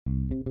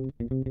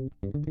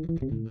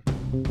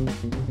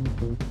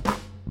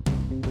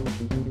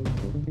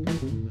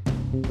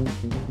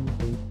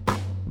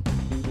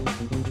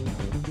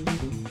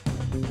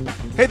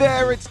Hey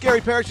there, it's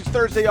Gary Parrish. It's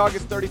Thursday,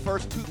 August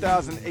 31st,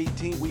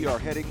 2018. We are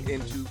heading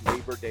into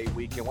Labor Day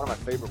weekend, one of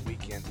my favorite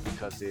weekends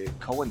because it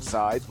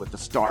coincides with the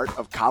start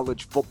of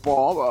college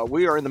football.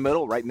 We are in the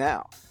middle right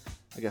now.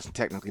 I guess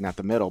technically not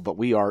the middle, but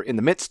we are in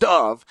the midst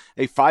of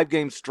a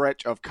 5-game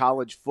stretch of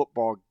college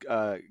football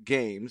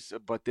games.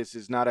 But this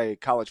is not a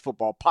college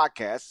football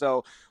podcast,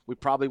 so we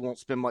probably won't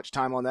spend much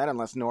time on that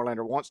unless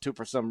Norlander wants to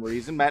for some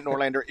reason. Matt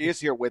Norlander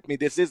is here with me.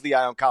 This is the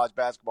Eye on College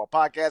Basketball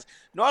Podcast.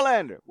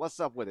 Norlander, what's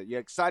up with it? You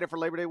excited for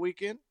Labor Day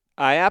weekend?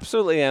 I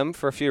absolutely am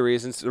for a few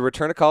reasons. The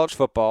return of college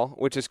football,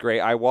 which is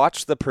great. I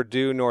watched the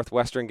Purdue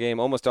Northwestern game,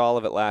 almost all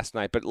of it last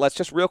night. But let's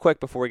just real quick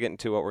before we get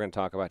into what we're going to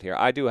talk about here.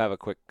 I do have a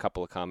quick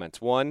couple of comments.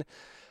 One,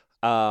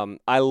 I'm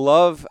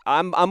more of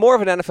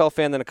an NFL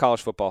fan than a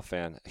college football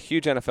fan. A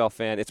huge NFL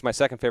fan. It's my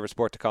second favorite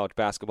sport to college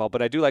basketball,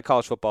 but I do like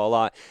college football a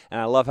lot.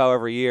 And I love how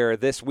every year,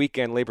 this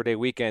weekend, Labor Day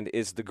weekend,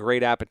 is the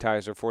great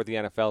appetizer for the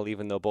NFL,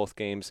 even though both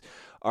games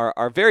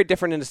are very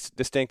different and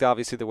distinct,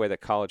 obviously, the way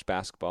that college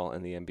basketball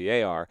and the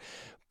NBA are.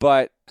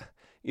 But,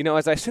 you know,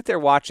 as I sit there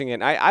watching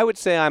it, I would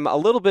say I'm a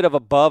little bit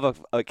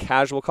above a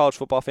casual college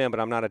football fan, but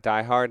I'm not a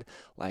diehard.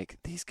 Like,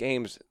 these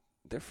games,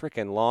 they're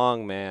freaking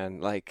long, man.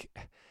 Like,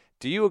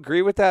 do you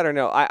agree with that or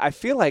no? I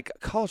feel like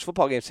college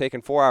football games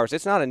taking 4 hours.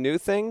 It's not a new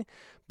thing,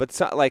 but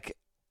like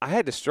I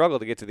had to struggle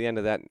to get to the end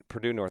of that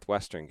Purdue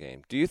Northwestern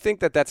game. Do you think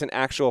that that's an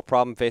actual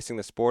problem facing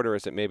the sport, or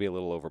is it maybe a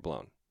little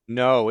overblown?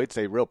 No, it's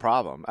a real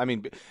problem. I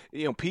mean,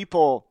 you know,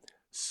 people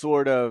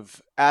sort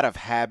of out of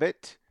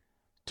habit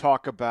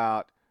talk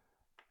about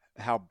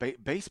how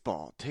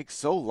baseball takes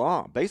so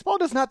long. Baseball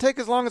does not take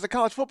as long as a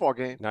college football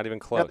game. Not even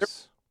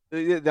close.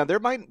 Now there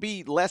might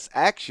be less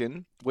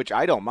action, which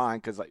I don't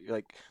mind because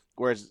like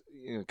whereas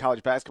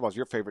college basketball is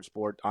your favorite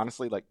sport.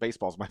 Honestly, like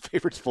baseball is my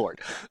favorite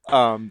sport.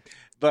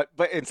 But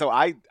and so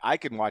I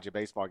can watch a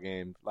baseball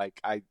game.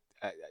 Like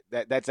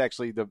that's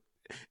actually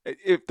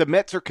if the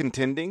Mets are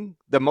contending,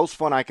 the most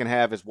fun I can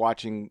have is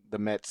watching the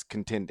Mets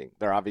contending.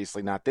 They're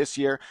obviously not this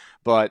year,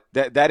 but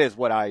that is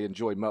what I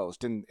enjoy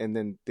most. And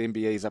then the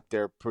NBA is up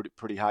there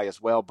pretty high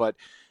as well. But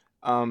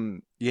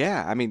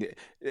yeah, I mean,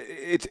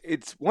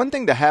 it's one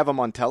thing to have them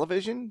on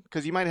television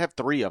because you might have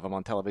 3 of them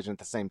on television at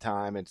the same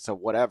time. And so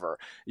whatever,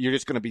 you're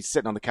just going to be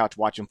sitting on the couch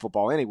watching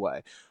football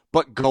anyway.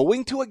 But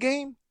going to a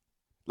game,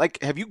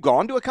 like, have you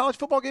gone to a college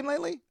football game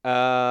lately?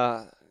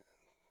 The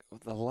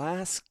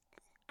last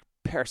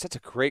Paris, that's a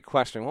great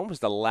question. When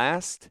was the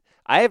last?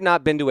 I have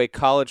not been to a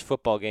college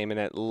football game in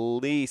at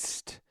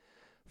least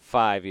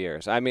 5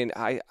 years. I mean,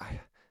 I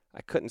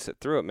couldn't sit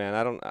through it, man.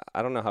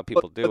 I don't know how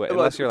people do it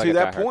unless you're like to a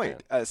that diehard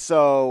point. fan.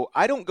 So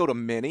I don't go to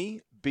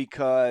many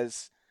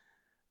because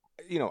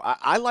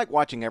I like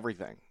watching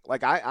everything.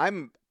 Like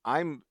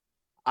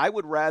I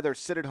would rather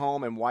sit at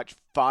home and watch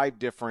 5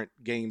 different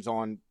games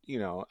on.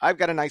 I've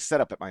got a nice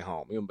setup at my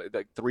home.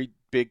 Like 3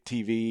 big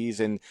TVs,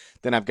 and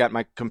then I've got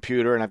my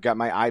computer and I've got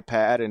my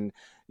iPad, and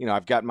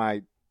I've got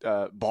my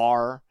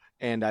bar.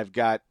 And I've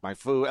got my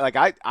food. Like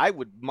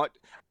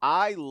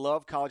I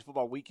love college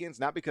football weekends,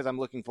 not because I'm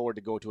looking forward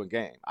to go to a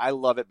game. I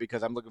love it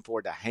because I'm looking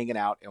forward to hanging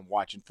out and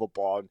watching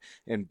football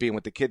and being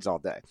with the kids all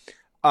day.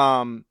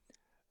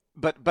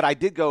 But I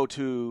did go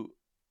to,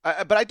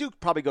 but I do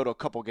probably go to a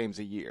couple games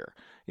a year.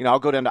 I'll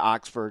go down to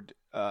Oxford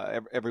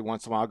every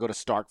once in a while. I'll go to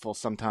Starkville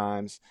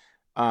sometimes.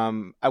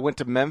 I went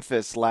to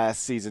Memphis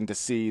last season to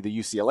see the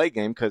UCLA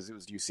game because it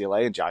was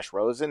UCLA and Josh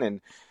Rosen, and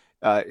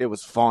it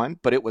was fun,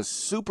 but it was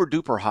super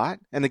duper hot,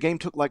 and the game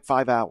took like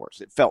 5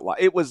 hours. It felt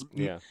like it was.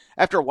 Yeah.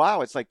 After a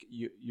while, it's like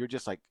you're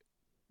just like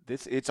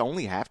this. It's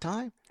only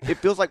halftime. It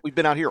feels like we've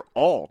been out here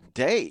all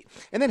day,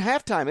 and then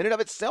halftime in and of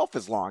itself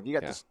is long. You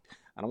got this.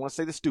 I don't want to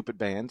say the stupid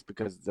bands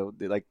because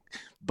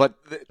but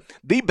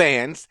the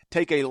bands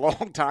take a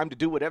long time to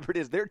do whatever it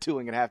is they're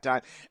doing at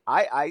halftime.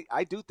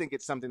 I do think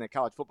it's something that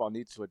college football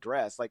needs to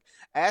address, like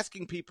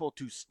asking people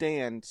to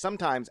stand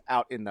sometimes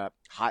out in the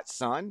hot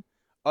sun,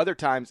 other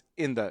times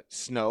in the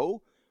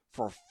snow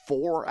for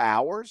 4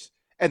 hours.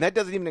 And that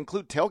doesn't even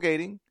include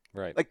tailgating.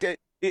 Right. Like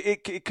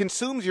it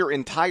consumes your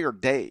entire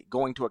day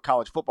going to a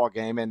college football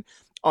game. And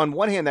on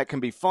one hand, that can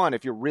be fun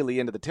if you're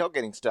really into the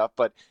tailgating stuff.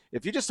 But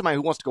if you're just somebody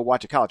who wants to go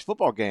watch a college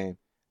football game,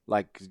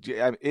 like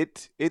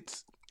it's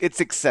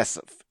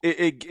excessive.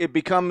 It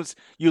becomes,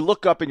 you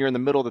look up and you're in the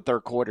middle of the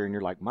third quarter and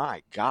you're like,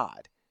 my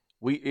God.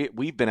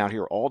 We've been out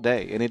here all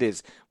day,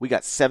 and we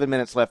got 7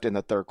 minutes left in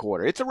the third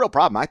quarter. It's a real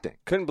problem, I think.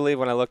 Couldn't believe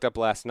when I looked up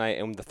last night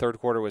and the third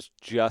quarter was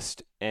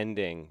just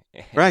ending.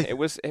 Right. It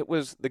was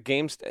the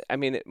games. I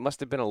mean, it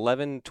must have been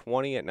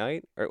 11:20 at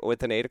night or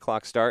with an 8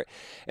 o'clock start.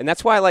 And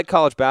that's why I like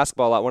college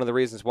basketball a lot. One of the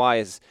reasons why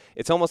is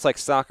it's almost like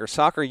soccer.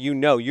 Soccer,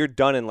 you're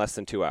done in less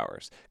than 2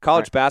 hours.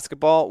 College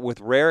basketball, with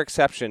rare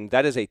exception,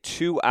 that is a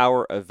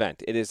 2-hour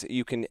event. It is.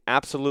 You can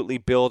absolutely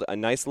build a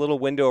nice little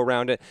window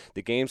around it.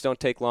 The games don't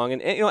take long.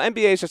 And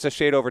NBA is just a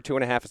shade over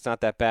 2.5. It's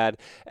not that bad.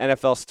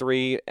 NFL's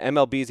 3.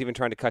 MLB's even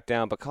trying to cut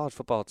down. But college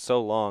football, it's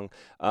so long.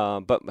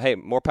 But hey,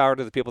 more power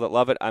to the people that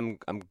love it. I'm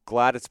I'm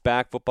glad it's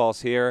back.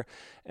 Football's here.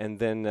 And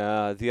then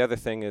the other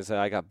thing is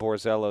I got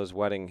Borzello's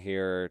wedding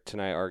here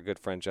tonight. Our good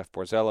friend Jeff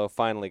Borzello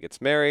finally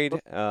gets married.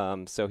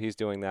 So he's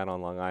doing that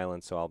on Long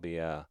Island. So I'll be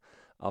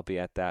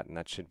at that, and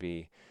that should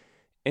be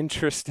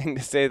interesting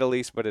to say the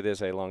least. But it is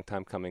a long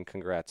time coming.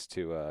 Congrats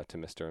to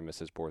Mr. and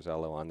Mrs.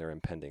 Borzello on their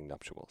impending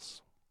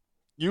nuptials.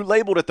 You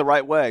labeled it the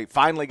right way.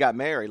 Finally got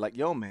married. Like,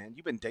 yo, man,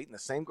 you've been dating the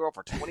same girl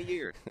for 20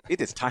 years.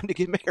 It is time to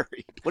get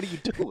married. What are you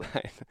doing?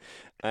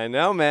 I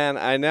know, man.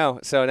 I know.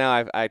 So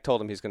now I told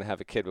him he's going to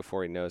have a kid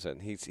before he knows it.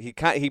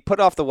 He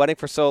put off the wedding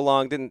for so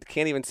long,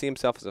 can't even see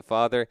himself as a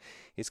father.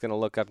 He's going to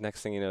look up.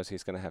 Next thing he knows,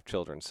 he's going to have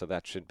children. So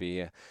that should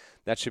be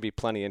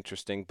plenty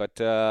interesting.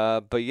 But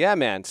yeah,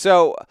 man.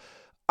 So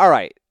all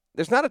right.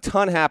 There's not a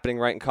ton happening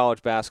right in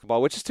college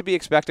basketball, which is to be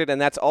expected,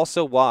 and that's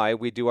also why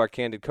we do our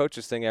Candid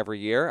Coaches thing every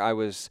year. I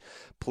was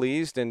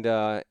pleased and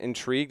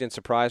intrigued and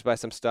surprised by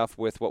some stuff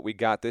with what we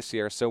got this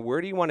year. So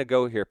where do you want to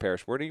go here,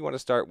 Parrish? Where do you want to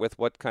start with?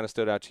 What kind of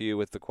stood out to you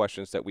with the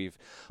questions that we've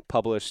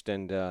published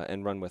and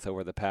run with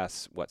over the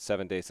past,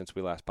 7 days since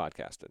we last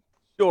podcasted?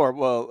 Sure.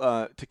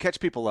 Well, to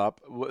catch people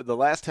up, the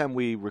last time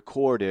we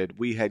recorded,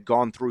 we had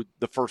gone through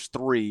the first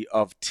 3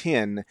 of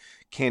 10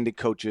 Candid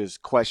Coaches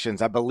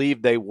questions. I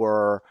believe they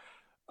were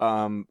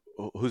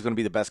who's going to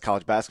be the best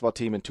college basketball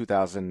team in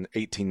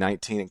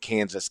 2018-19, and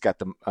Kansas got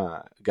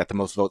the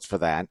most votes for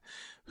that.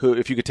 Who,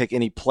 if you could take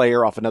any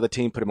player off another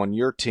team, put him on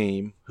your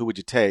team, who would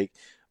you take?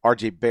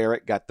 RJ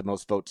Barrett got the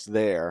most votes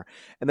there.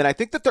 And then I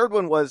think the third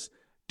one was,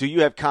 do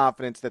you have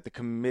confidence that the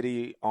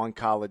Commission on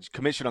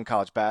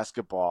College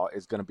Basketball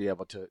is going to be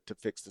able to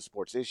fix the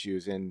sports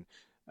issues? And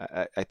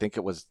I think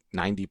it was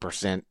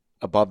 90%.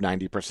 Above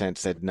 90%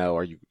 said no.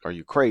 Are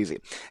you crazy?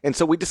 And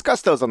so we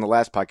discussed those on the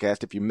last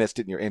podcast. If you missed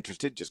it and you're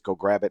interested, just go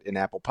grab it in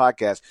Apple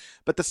Podcasts.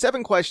 But the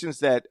 7 questions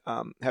that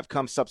have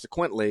come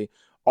subsequently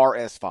are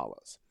as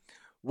follows.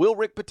 Will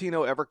Rick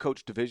Pitino ever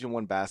coach Division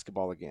I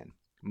basketball again?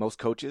 Most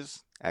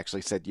coaches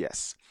actually said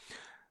yes.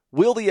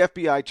 Will the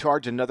FBI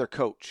charge another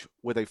coach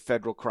with a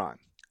federal crime?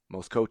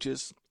 Most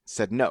coaches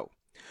said no.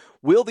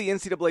 Will the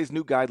NCAA's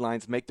new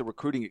guidelines make the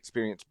recruiting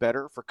experience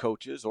better for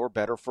coaches or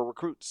better for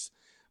recruits?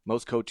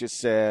 Most coaches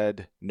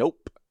said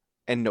nope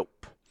and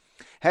nope.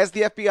 Has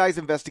the FBI's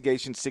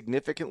investigation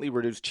significantly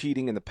reduced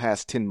cheating in the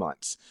past 10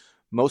 months?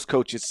 Most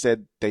coaches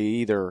said they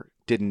either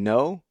didn't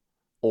know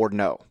or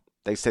no.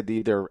 They said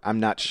either I'm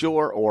not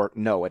sure or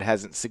no, it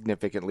hasn't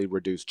significantly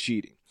reduced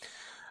cheating.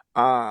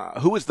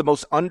 Who is the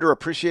most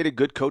underappreciated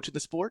good coach in the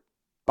sport?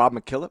 Bob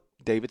McKillop,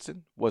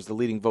 Davidson, was the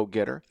leading vote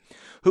getter.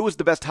 Who was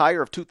the best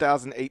hire of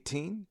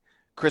 2018?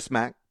 Chris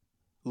Mack,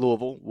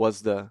 Louisville,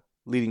 was the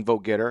leading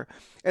vote getter.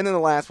 And then the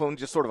last one,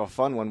 just sort of a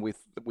fun one,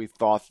 we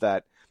thought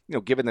that,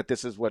 given that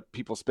this is what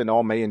people spend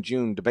all May and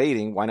June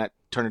debating, why not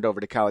turn it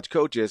over to college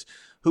coaches?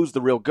 Who's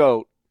the real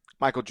GOAT,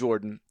 Michael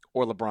Jordan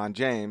or LeBron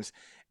James?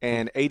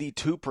 And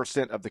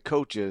 82% of the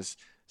coaches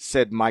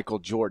said Michael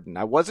Jordan.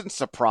 I wasn't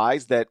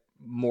surprised that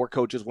more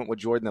coaches went with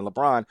Jordan than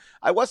LeBron.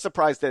 I was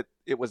surprised that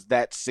it was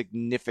that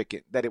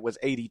significant, that it was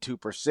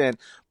 82%.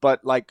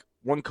 But like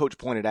one coach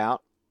pointed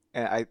out,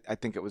 and I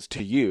think it was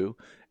to you,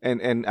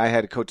 and I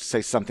had a coach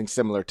say something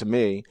similar to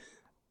me,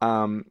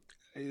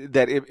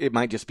 that it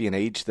might just be an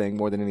age thing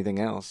more than anything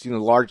else.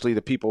 Largely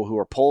the people who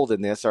are polled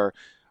in this are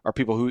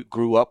people who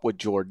grew up with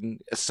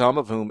Jordan, some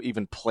of whom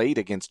even played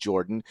against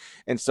Jordan,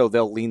 and so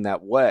they'll lean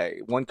that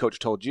way. One coach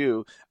told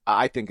you,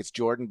 I think it's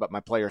Jordan, but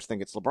my players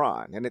think it's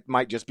LeBron, and it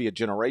might just be a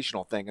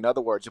generational thing. In other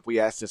words, if we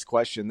ask this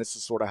question, this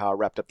is sort of how I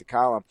wrapped up the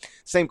column,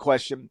 same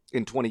question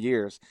in 20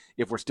 years,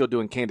 if we're still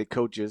doing Candid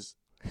Coaches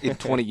in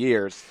 20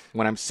 years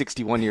when I'm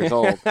 61 years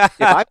old.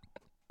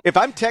 If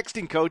I'm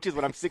texting coaches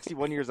when I'm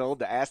 61 years old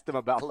to ask them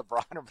about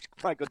LeBron or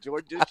Michael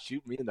Jordan, just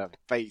shoot me in the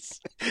face.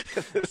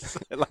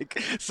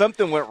 Like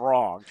something went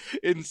wrong.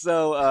 And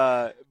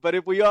so, but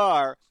if we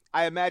are,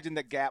 I imagine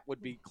the gap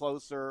would be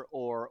closer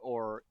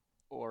or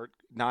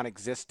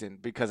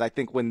non-existent, because I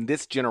think when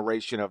this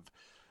generation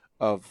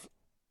of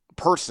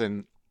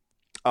person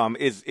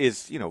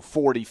is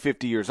 40,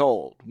 50 years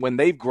old, when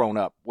they've grown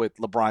up with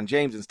LeBron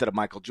James instead of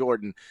Michael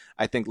Jordan,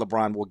 I think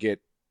LeBron will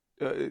get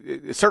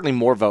certainly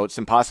more votes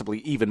and possibly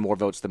even more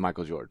votes than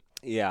Michael Jordan.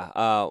 Yeah,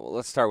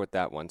 let's start with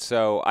that one.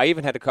 So I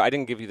even had I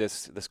didn't give you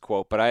this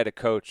quote, but I had a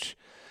coach,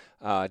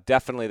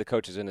 definitely the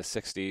coach is in his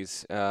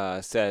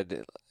 60s,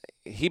 said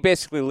he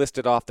basically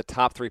listed off the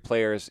top 3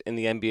 players in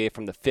the NBA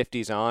from the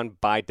 50s on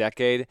by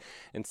decade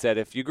and said,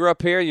 if you grew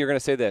up here, you're going to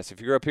say this. If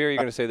you grew up here, you're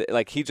going to say that.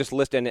 Like, he just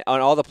listed, and on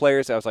all the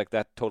players, I was like,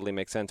 that totally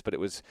makes sense, but it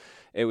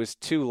was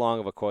too long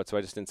of a quote, so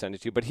I just didn't send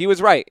it to you. But he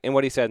was right in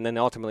what he said, and then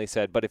ultimately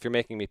said, but if you're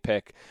making me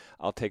pick,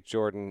 I'll take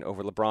Jordan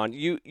over LeBron.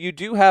 You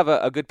do have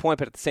a good point,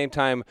 but at the same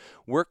time,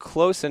 we're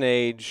close in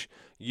age.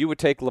 You would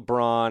take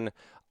LeBron.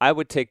 I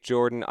would take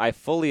Jordan. I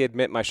fully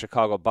admit my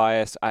Chicago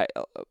bias.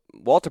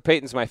 Walter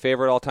Payton's my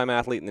favorite all-time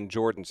athlete, and then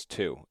Jordan's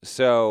too.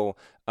 So,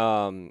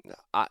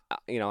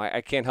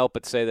 I can't help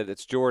but say that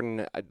it's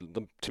Jordan.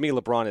 To me,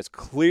 LeBron is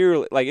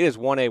clearly, it is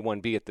 1A,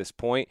 1B at this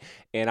point,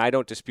 and I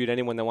don't dispute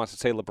anyone that wants to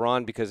say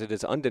LeBron, because it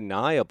is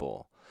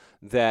undeniable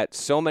that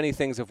so many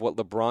things of what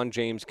LeBron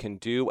James can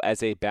do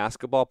as a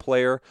basketball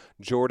player,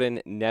 Jordan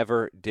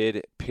never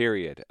did,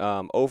 period.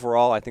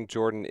 Overall, I think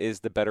Jordan is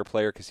the better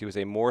player because he was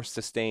a more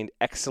sustained,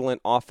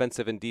 excellent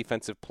offensive and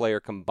defensive player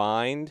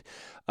combined,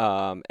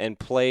 and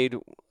played,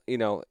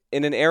 in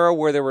an era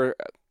where there were,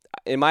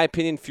 in my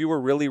opinion, fewer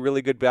really,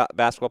 really good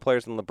basketball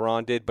players than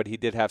LeBron did, but he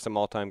did have some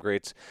all-time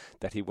greats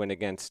that he went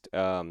against.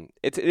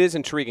 It is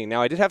intriguing.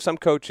 Now, I did have some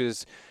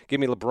coaches give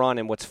me LeBron,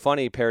 and what's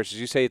funny, Parrish,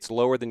 is you say it's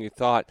lower than you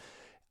thought.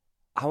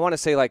 I want to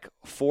say like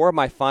 4 of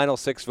my final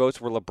 6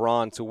 votes were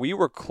LeBron, so we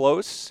were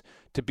close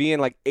to being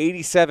like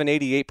 87,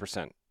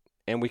 88%.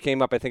 And we came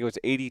up, I think it was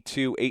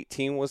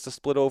 82-18 was the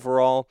split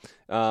overall.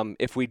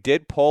 If we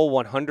did poll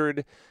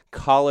 100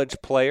 college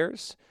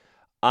players,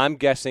 I'm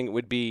guessing it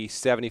would be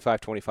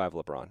 75-25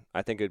 LeBron.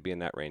 I think it would be in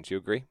that range. You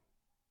agree?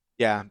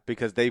 Yeah,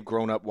 because they've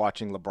grown up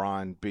watching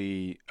LeBron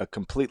be a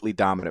completely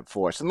dominant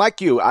force. And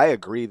like you, I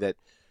agree that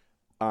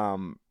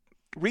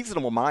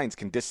reasonable minds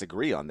can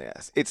disagree on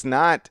this.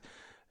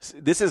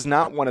 This is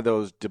not one of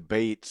those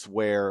debates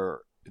where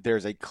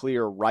there's a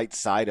clear right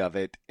side of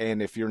it,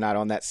 and if you're not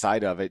on that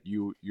side of it,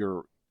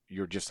 you're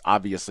just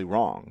obviously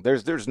wrong.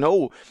 There's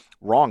no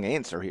wrong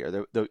answer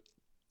here.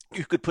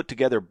 You could put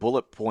together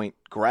bullet point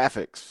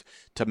graphics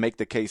to make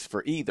the case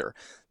for either.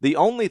 The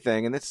only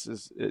thing, and this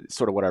is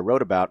sort of what I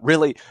wrote about,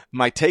 really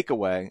my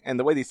takeaway, and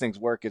the way these things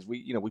work is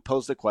we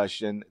pose the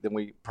question, then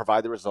we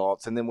provide the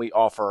results, and then we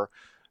offer,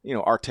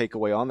 our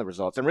takeaway on the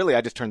results. And really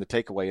I just turned the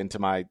takeaway into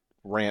my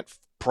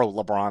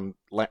pro-LeBron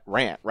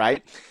rant,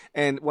 right?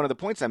 And one of the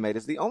points I made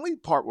is the only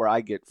part where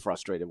I get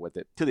frustrated with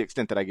it, to the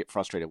extent that I get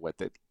frustrated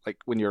with it, like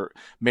when you're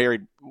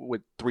married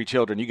with 3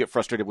 children, you get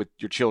frustrated with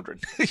your children.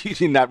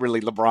 Not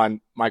really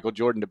LeBron, Michael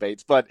Jordan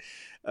debates, but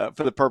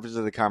for the purposes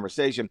of the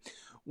conversation,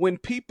 when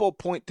people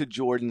point to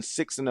Jordan's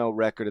 6-0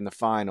 record in the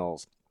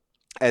finals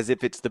as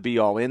if it's the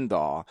be-all,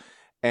 end-all,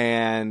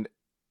 and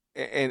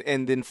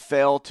then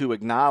fail to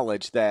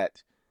acknowledge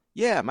that,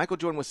 yeah, Michael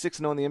Jordan was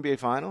 6-0 in the NBA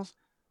Finals.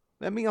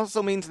 That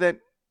also means that,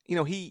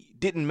 he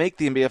didn't make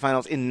the NBA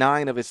Finals in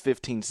 9 of his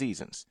 15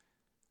 seasons.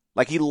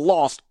 Like, he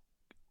lost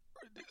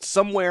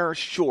somewhere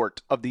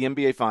short of the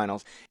NBA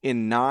Finals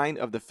in 9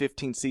 of the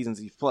 15 seasons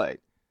he's played.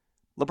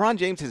 LeBron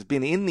James has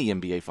been in the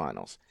NBA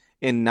Finals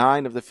in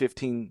 9 of the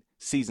 15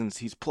 seasons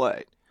he's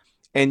played.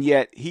 And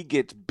yet he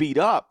gets beat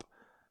up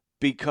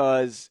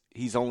because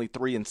he's only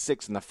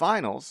 3-6 in the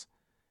finals.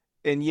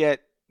 And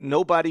yet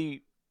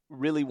nobody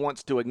really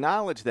wants to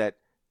acknowledge that.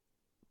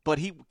 But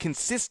he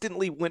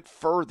consistently went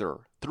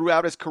further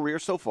throughout his career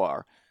so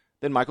far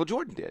than Michael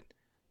Jordan did.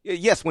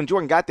 Yes, when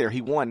Jordan got there,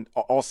 he won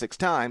all 6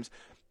 times.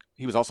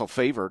 He was also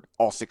favored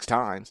all 6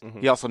 times.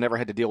 Mm-hmm. He also never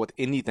had to deal with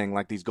anything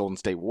like these Golden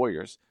State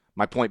Warriors.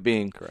 My point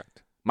being,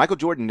 correct. Michael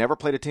Jordan never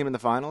played a team in the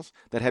finals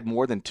that had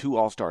more than 2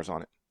 All-Stars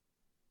on it.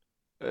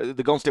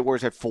 The Golden State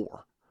Warriors had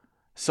 4.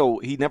 So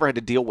he never had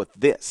to deal with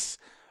this,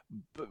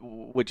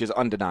 which is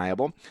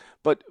undeniable.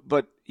 But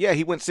yeah,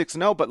 he went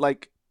 6-0, but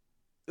like,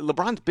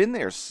 LeBron's been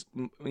there,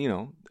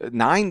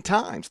 9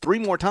 times, 3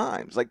 more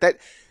times. Like that,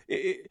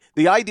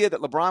 the idea that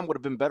LeBron would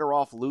have been better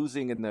off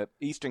losing in the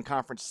Eastern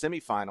Conference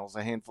semifinals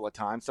a handful of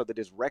times so that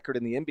his record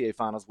in the NBA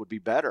Finals would be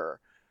better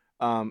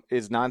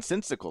is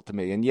nonsensical to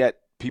me. And yet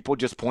people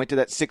just point to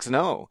that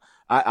 6-0.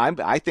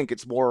 I think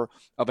it's more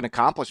of an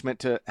accomplishment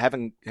to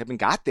having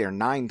got there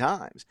 9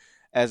 times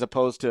as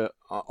opposed to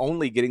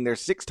only getting there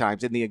 6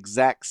 times in the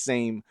exact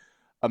same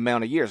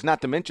amount of years.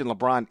 Not to mention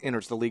LeBron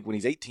enters the league when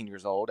he's 18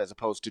 years old, as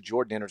opposed to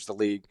Jordan enters the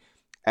league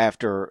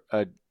after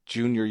a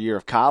junior year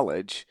of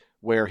college,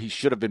 where he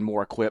should have been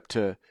more equipped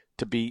to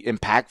be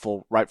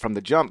impactful right from the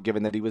jump,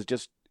 given that he was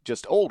just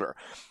older.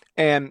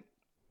 And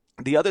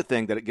the other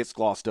thing that it gets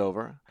glossed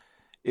over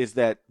is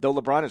that though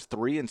LeBron is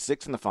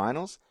 3-6 in the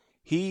finals,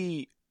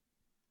 he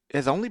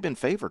has only been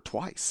favored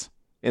twice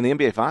in the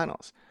NBA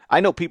Finals.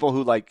 I know people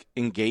who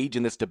engage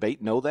in this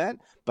debate know that,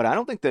 but I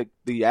don't think that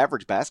the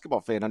average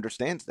basketball fan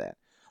understands that.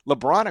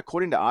 LeBron,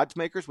 according to odds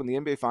makers, when the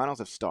NBA Finals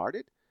have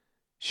started,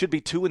 should be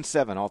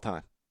 2-7 all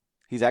time.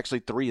 He's actually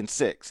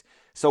 3-6.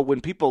 So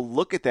when people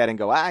look at that and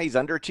go, he's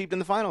underachieved in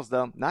the finals,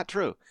 though, not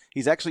true.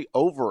 He's actually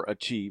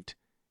overachieved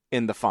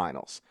in the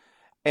finals.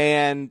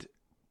 And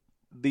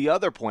the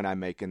other point I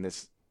make in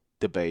this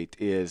debate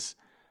is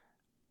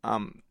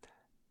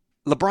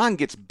LeBron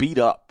gets beat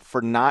up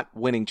for not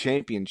winning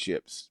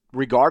championships,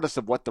 regardless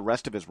of what the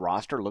rest of his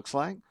roster looks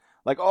like.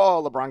 Like,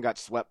 LeBron got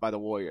swept by the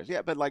Warriors.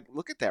 Yeah, but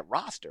look at that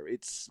roster.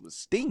 It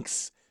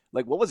stinks.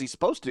 What was he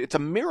supposed to? It's a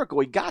miracle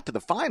he got to the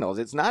finals.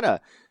 It's not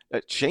a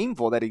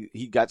shameful that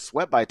he got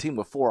swept by a team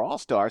with 4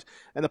 All-Stars.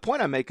 And the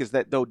point I make is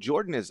that though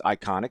Jordan is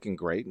iconic and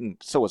great, and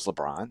so is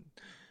LeBron,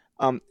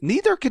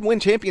 neither can win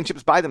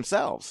championships by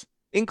themselves,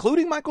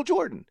 including Michael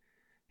Jordan.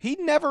 He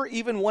never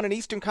even won an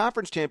Eastern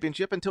Conference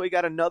championship until he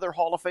got another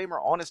Hall of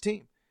Famer on his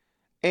team.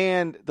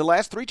 And the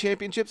last 3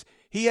 championships,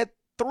 he had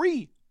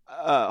 3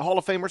 Hall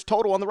of Famers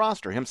total on the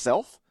roster: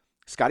 himself,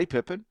 Scottie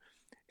Pippen,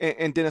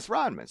 and Dennis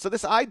Rodman. So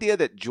this idea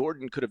that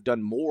Jordan could have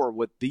done more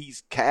with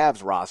these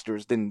Cavs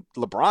rosters than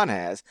LeBron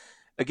has,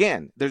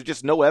 again, there's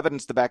just no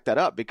evidence to back that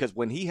up, because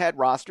when he had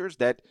rosters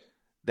that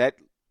that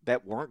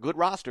weren't good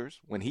rosters,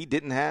 when he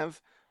didn't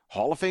have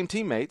Hall of Fame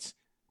teammates,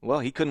 well,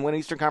 he couldn't win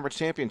Eastern Conference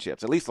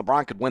championships. At least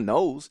LeBron could win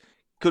those.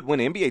 Could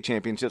win NBA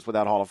championships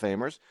without Hall of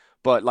Famers,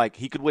 but like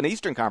he could win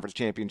Eastern Conference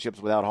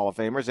championships without Hall of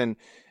Famers,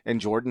 and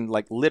Jordan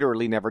like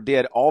literally never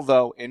did.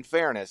 Although, in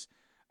fairness,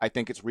 I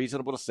think it's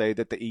reasonable to say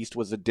that the East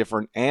was a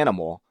different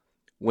animal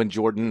when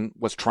Jordan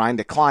was trying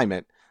to climb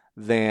it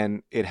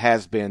than it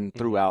has been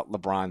throughout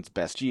LeBron's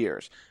best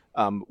years.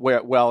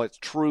 Well, it's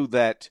true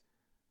that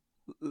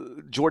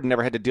Jordan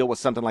never had to deal with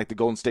something like the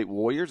Golden State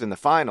Warriors in the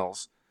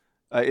finals.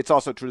 It's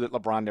also true that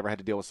LeBron never had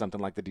to deal with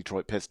something like the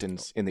Detroit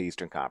Pistons in the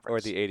Eastern Conference.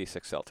 Or the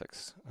 86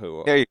 Celtics,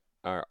 who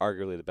are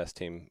arguably the best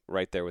team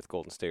right there with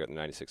Golden State or the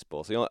 96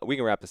 Bulls. We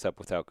can wrap this up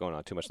without going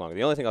on too much longer.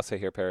 The only thing I'll say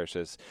here, Parrish,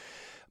 is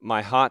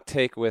my hot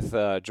take with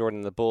Jordan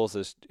and the Bulls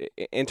is,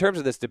 in terms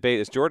of this debate,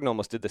 is Jordan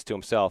almost did this to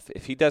himself.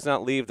 If he does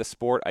not leave the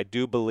sport, I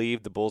do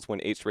believe the Bulls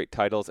win 8 straight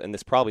titles, and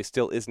this probably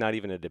still is not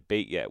even a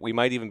debate yet. We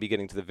might even be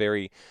getting to the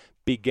very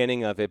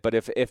beginning of it. But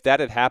if that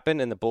had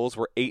happened and the Bulls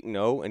were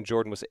 8-0 and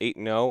Jordan was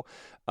 8-0,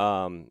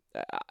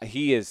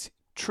 he is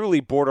truly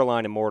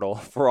borderline immortal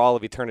for all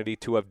of eternity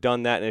to have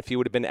done that. And if he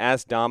would have been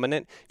as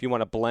dominant, if you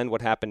want to blend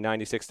what happened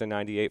 96 to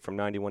 98 from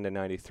 91 to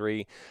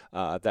 93,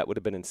 that would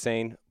have been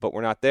insane. But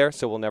we're not there,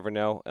 so we'll never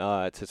know.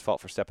 It's his fault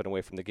for stepping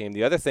away from the game.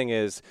 The other thing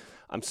is,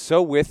 I'm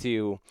so with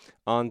you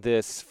on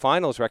this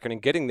finals record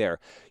and getting there.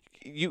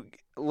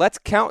 Let's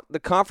count the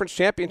conference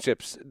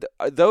championships.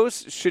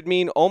 Those should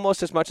mean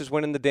almost as much as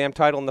winning the damn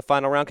title in the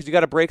final round, because you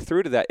got to break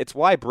through to that. It's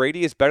why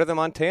Brady is better than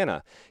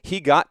Montana. He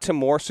got to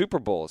more Super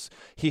Bowls.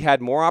 He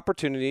had more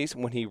opportunities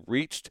when he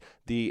reached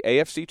the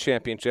AFC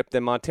championship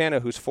than Montana,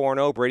 who's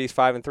 4-0. Brady's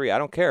 5-3. I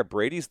don't care.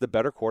 Brady's the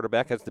better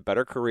quarterback, has the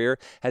better career,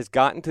 has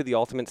gotten to the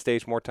ultimate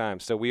stage more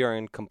times. So we are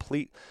in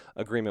complete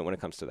agreement when it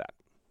comes to that.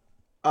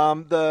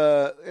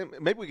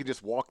 Maybe we could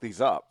just walk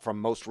these up from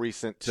most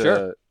recent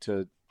Sure.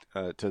 to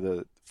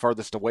the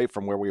furthest away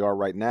from where we are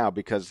right now,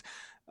 because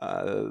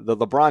the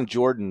LeBron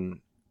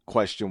Jordan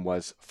question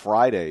was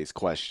Friday's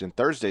question.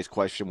 Thursday's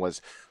question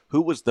was, who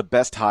was the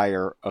best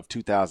hire of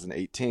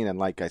 2018? And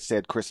like I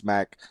said, Chris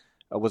Mack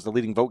was the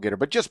leading vote getter,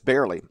 but just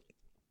barely.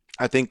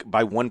 I think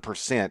by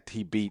 1%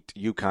 he beat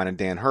UConn and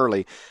Dan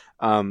Hurley.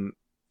 In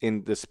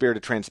the spirit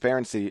of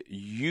transparency,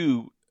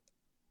 you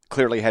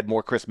clearly had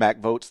more Chris Mack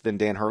votes than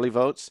Dan Hurley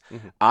votes.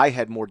 Mm-hmm. I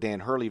had more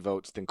Dan Hurley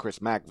votes than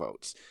Chris Mack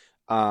votes.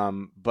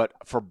 But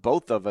for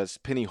both of us,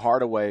 Penny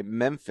Hardaway,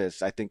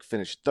 Memphis, I think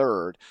finished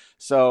third.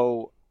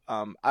 So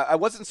I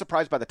wasn't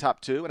surprised by the top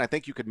two, and I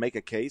think you could make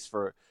a case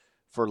for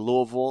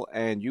Louisville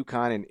and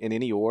UConn in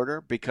any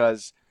order,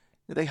 because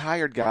they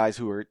hired guys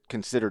who are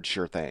considered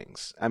sure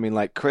things. I mean,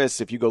 like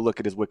Chris, if you go look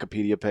at his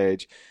Wikipedia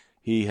page,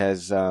 he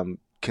has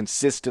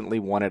consistently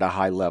won at a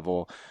high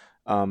level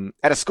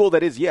at a school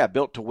that is,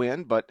 built to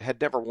win, but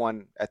had never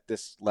won at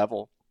this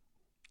level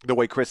the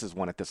way Chris has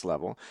won at this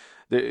level.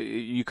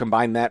 You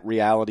combine that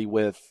reality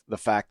with the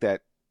fact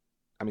that,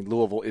 I mean,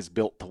 Louisville is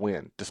built to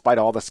win. Despite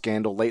all the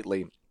scandal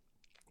lately,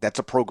 that's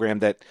a program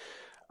that,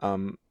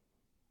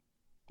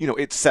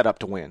 it's set up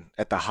to win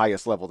at the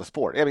highest level of the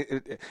sport. I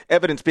mean,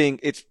 evidence being,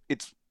 it's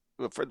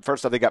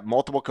first off, they got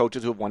multiple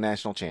coaches who have won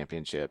national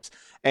championships,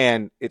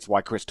 and it's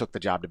why Chris took the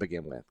job to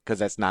begin with, because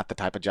that's not the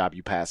type of job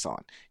you pass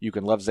on. You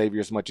can love Xavier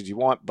as much as you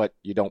want, but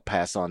you don't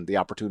pass on the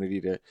opportunity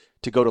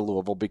to go to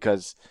Louisville,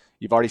 because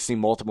you've already seen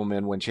multiple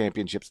men win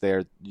championships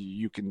there.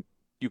 You can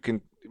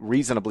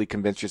reasonably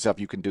convince yourself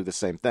you can do the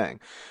same thing.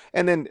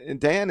 And then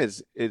Dan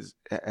is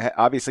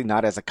obviously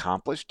not as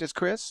accomplished as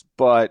Chris,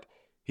 but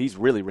he's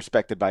really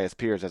respected by his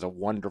peers as a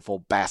wonderful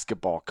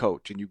basketball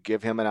coach. And you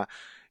give him a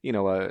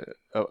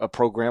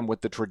program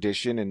with the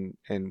tradition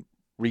and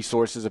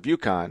resources of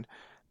UConn,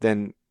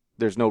 then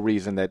there's no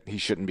reason that he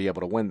shouldn't be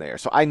able to win there.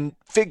 So I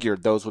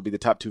figured those would be the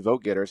top two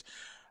vote getters.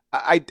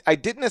 I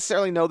didn't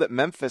necessarily know that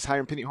Memphis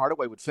hiring Penny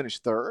Hardaway would finish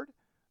third,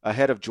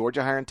 ahead of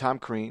Georgia hiring Tom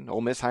Crean,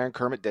 Ole Miss hiring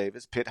Kermit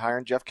Davis, Pitt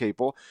hiring Jeff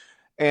Capel.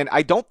 And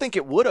I don't think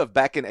it would have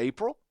back in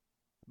April,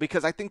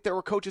 because I think there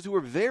were coaches who were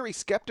very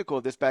skeptical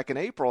of this back in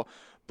April.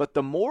 But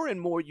the more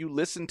and more you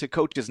listen to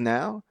coaches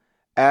now,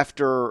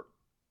 after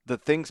the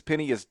things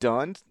Penny has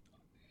done,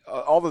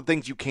 all the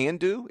things you can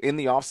do in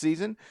the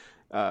offseason,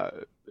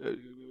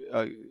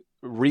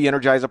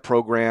 re-energize a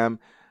program,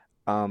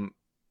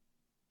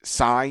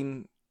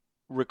 sign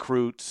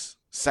recruits,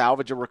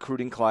 salvage a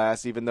recruiting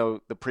class, even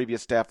though the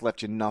previous staff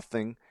left you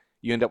nothing.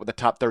 You end up with a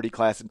top 30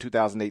 class in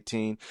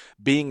 2018,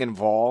 being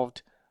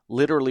involved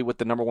literally with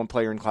the number one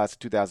player in class of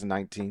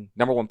 2019,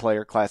 number one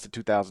player class of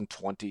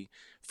 2020,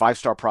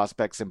 5-star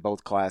prospects in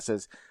both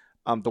classes.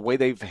 The way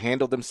they've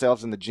handled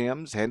themselves in the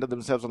gyms, handled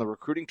themselves on the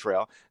recruiting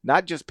trail,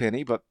 not just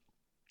Penny, but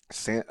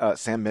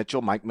Sam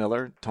Mitchell, Mike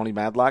Miller, Tony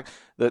Madlock,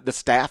 the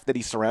staff that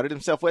he surrounded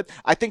himself with.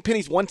 I think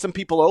Penny's won some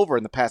people over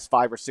in the past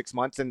 5 or 6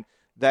 months, and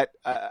that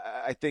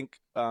I think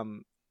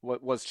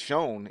what was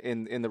shown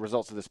in the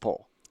results of this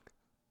poll.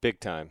 Big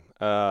time.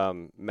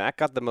 Matt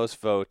got the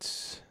most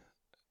votes.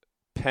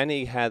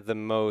 Penny had the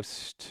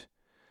most.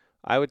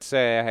 I would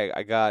say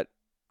I got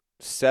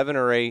 7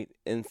 or 8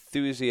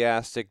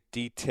 enthusiastic,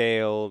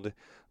 detailed,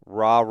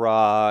 rah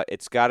rah,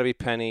 it's got to be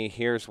Penny.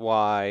 Here's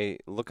why.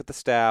 Look at the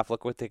staff.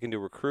 Look what they can do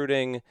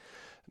recruiting.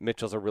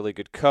 Mitchell's a really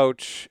good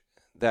coach.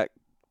 That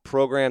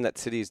program, that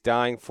city's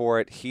dying for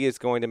it. He is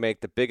going to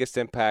make the biggest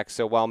impact.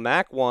 So while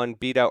Mac won,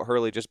 beat out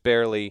Hurley just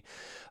barely,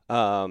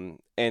 and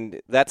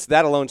that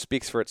alone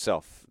speaks for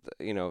itself.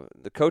 You know,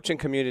 the coaching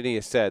community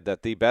has said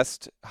that the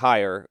best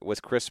hire was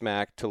Chris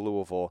Mack to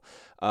Louisville.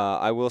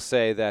 I will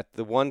say that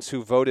the ones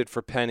who voted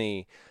for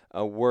Penny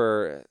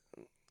were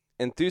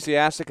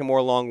enthusiastic and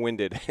more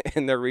long-winded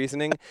in their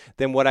reasoning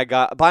than what I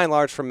got, by and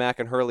large, from Mack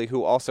and Hurley,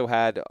 who also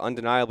had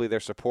undeniably their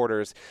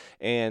supporters.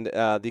 And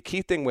the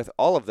key thing with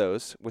all of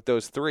those, with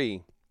those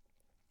three,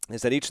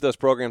 is that each of those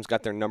programs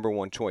got their number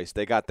one choice.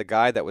 They got the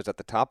guy that was at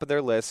the top of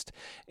their list,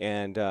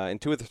 and in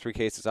two of the three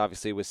cases,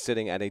 obviously, was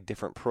sitting at a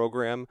different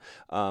program,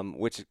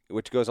 which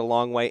goes a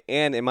long way,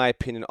 and in my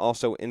opinion,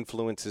 also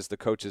influences the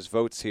coaches'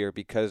 votes here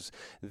because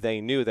they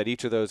knew that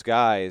each of those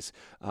guys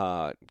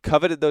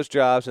coveted those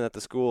jobs, and that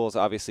the schools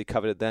obviously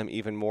coveted them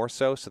even more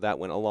so. So that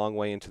went a long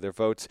way into their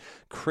votes.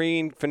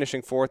 Crean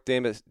finishing fourth,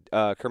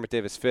 Kermit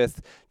Davis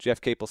fifth,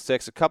 Jeff Capel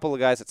sixth. A couple of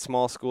guys at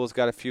small schools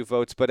got a few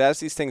votes, but as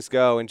these things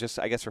go, and just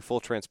I guess for full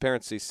transparency's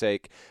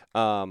sake,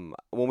 when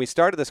we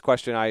started this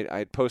question,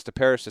 I posed to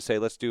Parrish to say,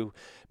 let's do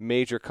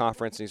major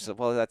conference. And he said,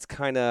 well, that's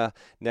kind of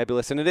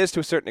nebulous. And it is to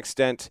a certain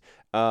extent.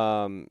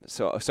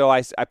 So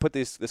I put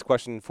this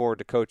question forward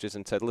to coaches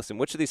and said, listen,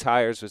 which of these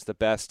hires was the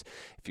best?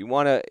 If you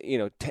want to,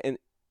 in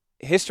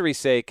history's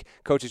sake,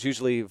 coaches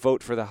usually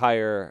vote for the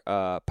higher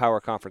power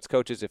conference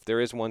coaches. If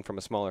there is one from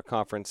a smaller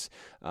conference,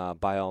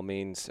 by all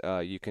means,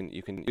 you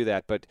can do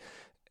that. But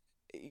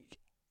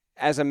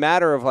as a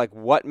matter of like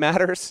what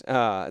matters,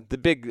 the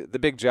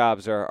big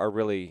jobs are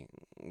really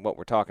what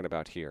we're talking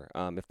about here.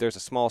 If there's a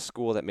small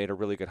school that made a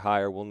really good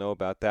hire, we'll know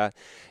about that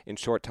in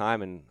short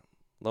time, and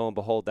lo and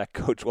behold, that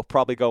coach will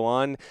probably go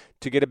on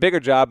to get a bigger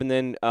job and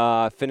then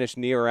finish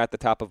near or at the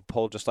top of a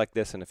poll just like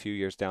this in a few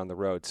years down the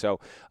road. So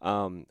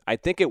I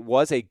think it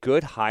was a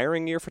good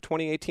hiring year for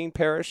 2018,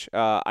 Parrish.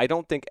 I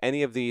don't think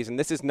any of these, and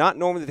this is not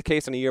normally the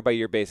case on a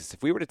year-by-year basis.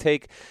 If we were to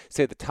take,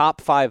 say, the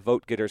top 5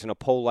 vote getters in a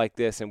poll like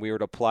this and we were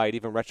to apply it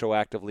even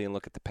retroactively and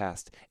look at the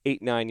past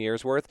 8-9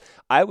 years worth,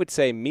 I would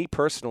say, me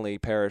personally,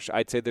 Parrish,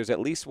 I'd say there's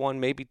at least one,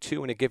 maybe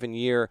two in a given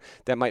year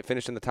that might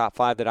finish in the top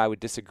 5 that I would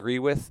disagree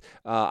with.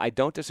 I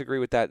don't disagree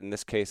with that in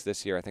this case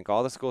this year. I think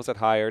all the schools that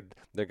hired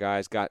their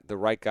guys got the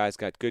right guys,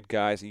 got good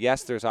guys.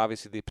 Yes, there's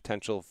obviously the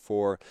potential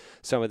for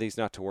some of these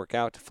not to work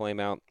out, to flame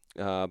out.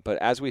 But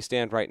as we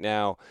stand right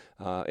now,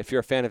 if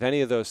you're a fan of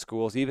any of those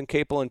schools, even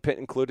Capel and Pitt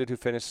included, who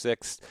finished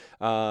 6th,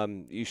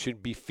 you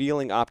should be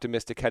feeling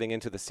optimistic heading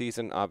into the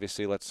season.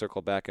 Obviously, let's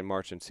circle back in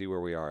March and see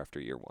where we are after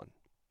year one.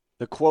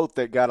 The quote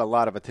that got a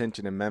lot of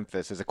attention in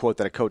Memphis is a quote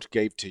that a coach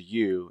gave to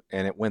you,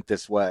 and it went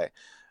this way.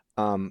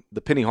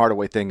 The Penny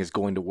Hardaway thing is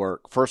going to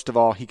work. First of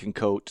all, he can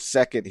coach.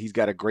 Second, he's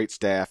got a great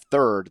staff.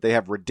 Third, they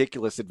have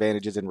ridiculous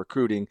advantages in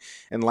recruiting.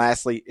 And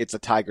lastly, it's a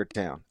Tiger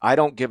town. I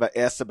don't give a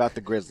S about the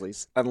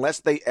Grizzlies.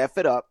 Unless they F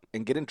it up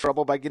and get in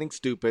trouble by getting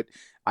stupid,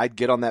 I'd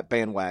get on that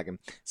bandwagon.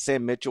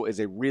 Sam Mitchell is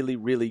a really,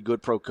 really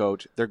good pro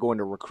coach. They're going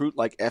to recruit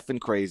like effing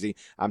crazy.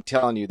 I'm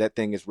telling you, that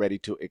thing is ready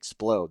to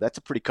explode. That's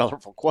a pretty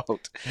colorful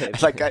quote.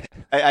 Like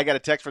I got a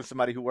text from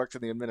somebody who works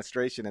in the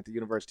administration at the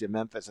University of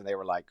Memphis, and they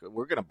were like,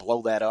 we're going to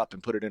blow that up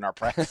and put it in our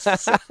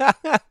practices.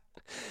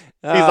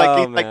 He's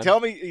like,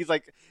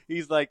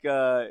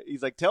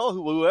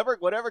 tell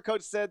whatever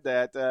coach said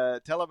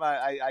that, tell him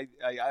I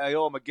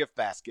owe him a gift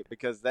basket,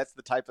 because that's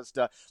the type of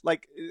stuff.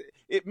 Like,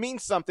 it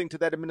means something to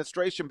that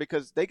administration,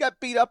 because they got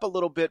beat up a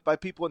little bit by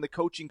people in the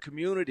coaching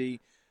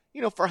community,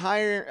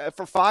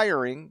 for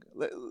firing,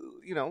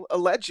 a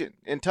legend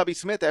in Tubby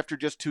Smith after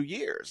just 2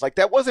 years. Like,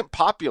 that wasn't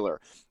popular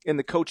in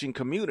the coaching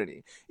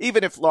community,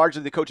 even if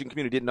largely the coaching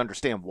community didn't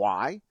understand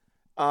why.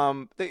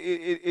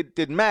 It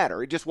didn't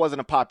matter. It just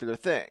wasn't a popular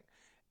thing.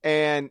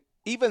 And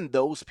even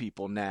those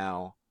people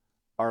now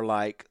are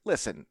like,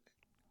 listen,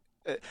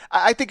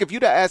 I think if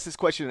you'd have asked this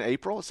question in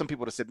April, some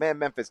people would have said, man,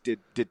 Memphis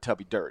did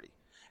Tubby dirty.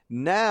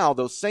 Now,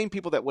 those same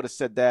people that would have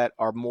said that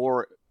are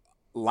more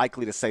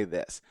likely to say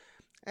this.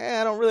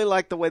 I don't really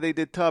like the way they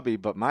did Tubby,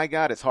 but my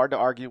God, it's hard to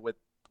argue with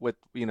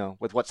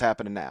what's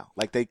happening now.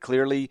 Like, they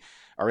clearly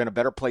are in a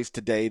better place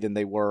today than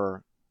they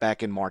were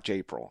back in March,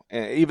 April.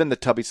 And even the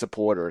Tubby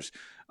supporters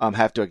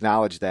have to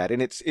acknowledge that.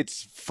 And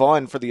it's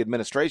fun for the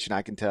administration,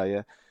 I can tell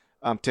you,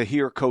 to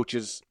hear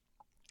coaches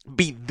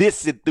be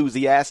this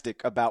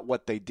enthusiastic about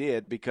what they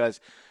did, because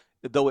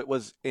though it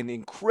was an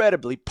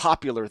incredibly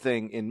popular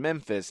thing in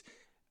Memphis,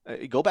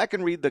 go back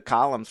and read the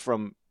columns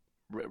from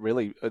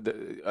really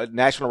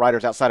national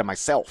writers outside of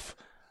myself,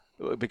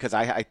 because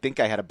I think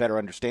I had a better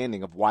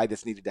understanding of why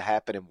this needed to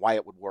happen and why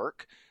it would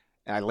work.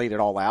 And I laid it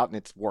all out, and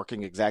it's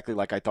working exactly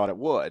like I thought it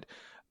would.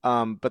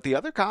 But the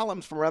other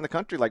columns from around the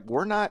country, like,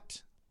 we're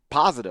not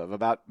positive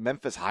about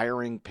Memphis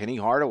hiring Penny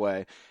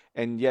Hardaway.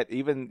 And yet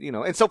even,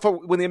 and so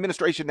when the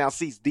administration now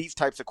sees these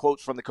types of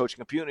quotes from the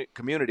coaching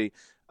community,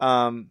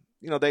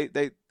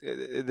 they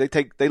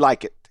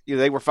like it.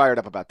 they were fired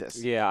up about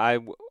this. Yeah,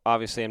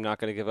 obviously am not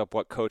going to give up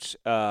what Coach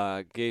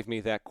gave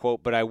me that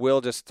quote, but I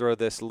will just throw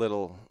this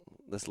little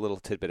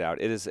tidbit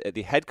out. It is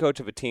the head coach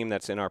of a team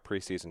that's in our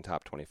preseason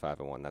top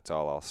 25-1. That's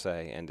all I'll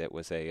say, and it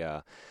was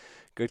a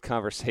good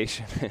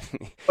conversation.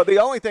 But the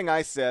only thing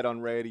I said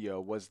on radio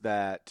was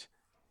that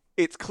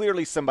it's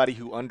clearly somebody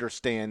who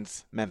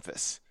understands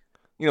Memphis.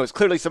 It's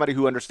clearly somebody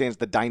who understands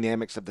the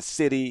dynamics of the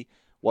city,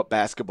 what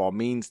basketball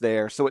means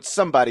there. So it's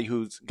somebody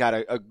who's got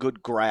a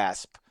good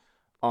grasp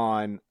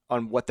on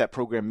what that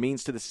program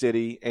means to the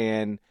city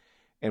and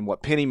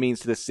what Penny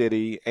means to the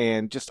city,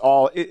 and just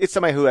it's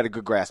somebody who had a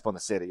good grasp on the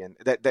city, and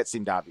that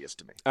seemed obvious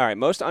to me. All right,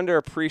 most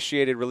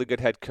underappreciated, really good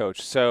head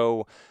coach.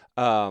 So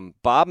Bob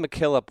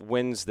McKillop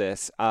wins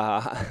this.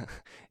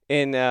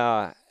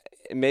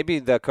 Maybe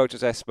the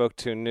coaches I spoke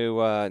to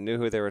knew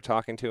who they were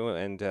talking to,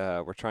 and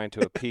were trying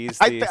to appease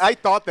these. I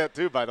thought that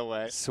too, by the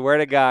way. Swear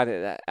to God,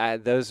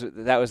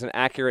 that was an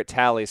accurate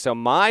tally. So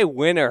my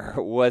winner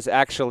was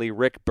actually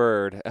Rick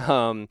Bird,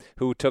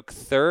 who took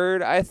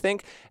third, I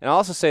think. And I'll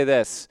also say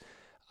this,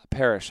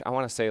 Parrish, I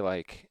want to say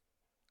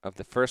of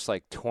the first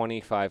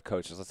 25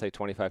 coaches, let's say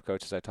 25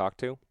 coaches I talked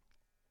to,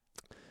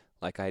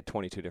 I had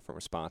 22 different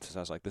responses.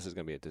 I was like, this is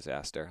going to be a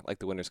disaster.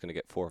 The winner's going to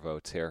get 4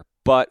 votes here.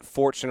 But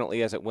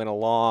fortunately, as it went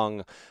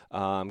along,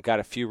 got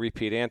a few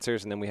repeat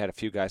answers, and then we had a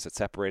few guys that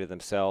separated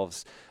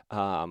themselves.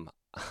 We'll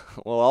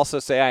also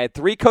say I had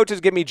 3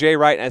 coaches give me Jay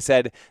Wright, and I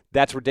said,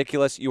 that's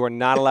ridiculous. You are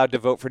not allowed to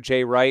vote for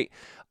Jay Wright.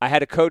 I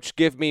had a coach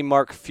give me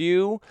Mark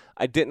Few.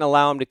 I didn't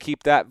allow him to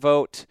keep that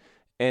vote.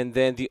 And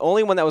then the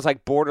only one that was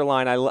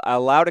borderline, I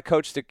allowed a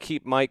coach to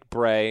keep Mike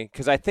Bray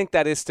because I think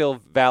that is still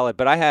valid.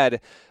 But I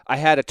had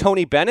a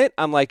Tony Bennett.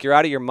 I'm like, you're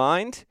out of your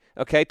mind.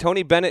 Okay,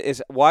 Tony Bennett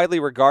is widely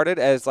regarded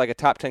as a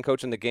top 10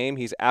 coach in the game.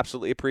 He's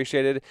absolutely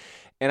appreciated.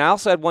 And I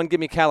also had one give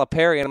me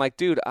Calipari, and I'm like,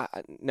 dude,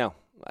 no.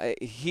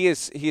 He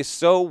is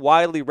so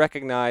widely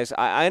recognized.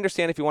 I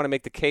understand if you want to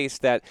make the case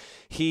that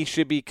he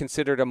should be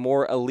considered a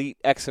more elite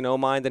X and O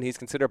mind than he's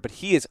considered, but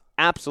he is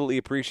absolutely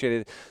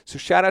appreciated. So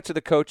shout out to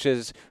the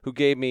coaches who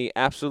gave me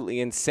absolutely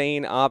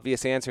insane,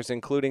 obvious answers,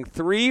 including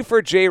 3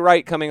 for Jay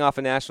Wright coming off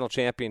a national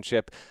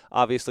championship.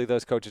 Obviously,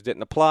 those coaches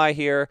didn't apply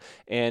here,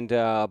 and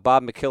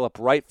Bob McKillop,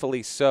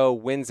 rightfully so,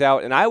 wins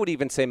out. And I would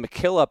even say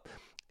McKillop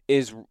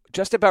is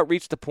just about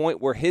reached the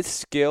point where his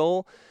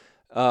skill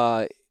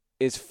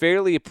is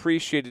fairly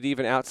appreciated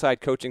even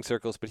outside coaching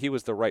circles, but he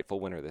was the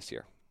rightful winner this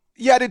year.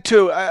 Yeah, I did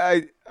too.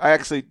 I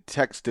actually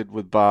texted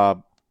with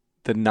Bob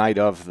the night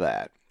of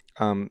that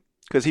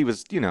because he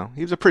was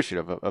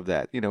appreciative of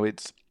that.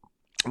 It's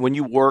when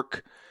you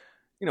work,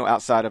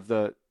 outside of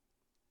the,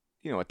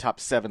 a top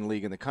 7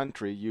 league in the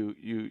country,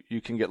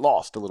 you can get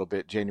lost a little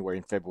bit January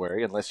and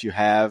February unless you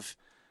have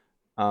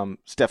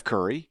Steph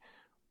Curry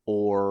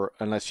or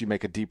unless you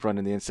make a deep run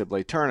in the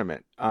NCAA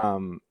tournament.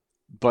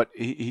 But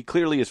he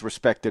clearly is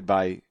respected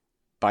by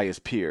his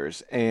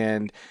peers.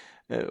 And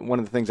one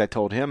of the things I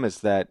told him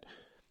is that,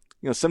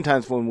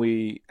 sometimes when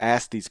we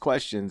ask these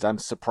questions, I'm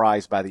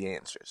surprised by the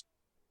answers.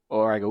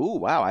 Or I go, ooh,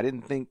 wow, I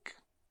didn't think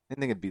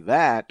it'd be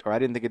that, or I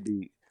didn't think it'd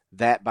be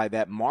that by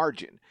that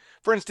margin.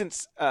 For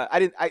instance,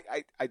 I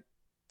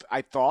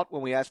thought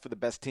when we asked for the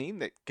best team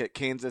that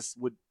Kansas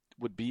would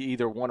be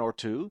either 1 or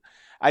 2.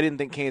 I didn't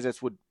think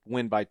Kansas would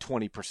win by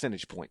 20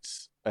 percentage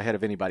points ahead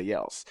of anybody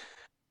else.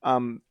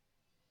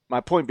 My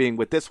point being,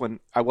 with this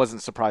one, I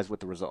wasn't surprised with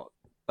the result.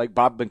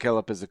 Bob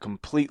McKillop is a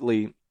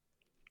completely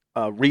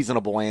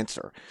reasonable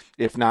answer,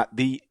 if not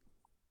the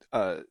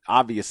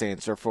obvious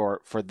answer for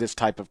this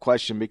type of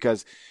question,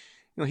 because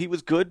he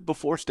was good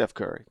before Steph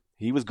Curry.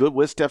 He was good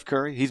with Steph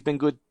Curry. He's been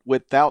good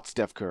without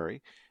Steph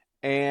Curry.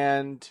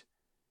 And,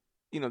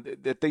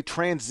 that they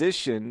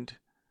transitioned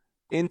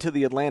into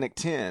the Atlantic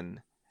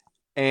 10,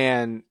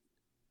 and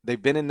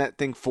they've been in that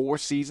thing 4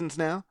 seasons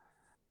now.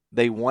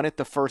 They won it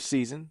the first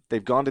season.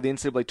 They've gone to the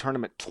NCAA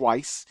tournament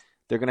twice.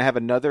 They're going to have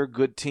another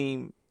good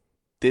team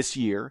this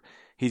year.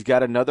 He's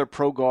got another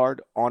pro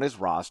guard on his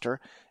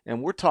roster.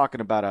 And we're talking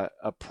about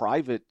a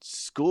private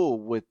school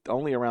with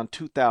only around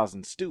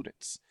 2,000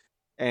 students.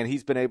 And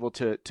he's been able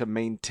to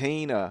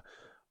maintain a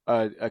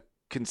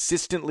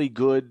consistently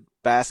good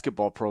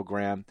basketball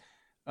program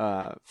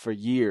for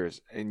years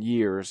and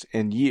years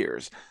and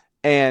years.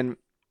 And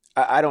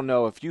I don't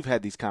know if you've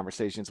had these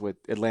conversations with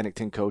Atlantic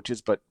 10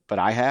 coaches, but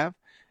I have.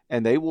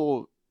 And they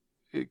will,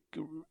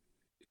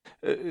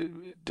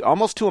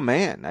 almost to a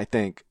man, I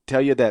think,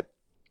 tell you that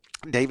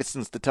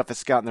Davidson's the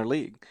toughest scout in their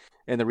league.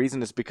 And the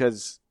reason is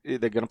because they're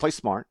going to play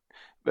smart,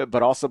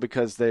 but also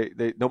because they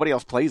nobody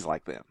else plays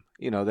like them.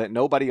 That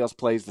nobody else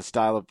plays the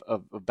style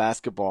of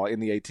basketball in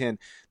the A-10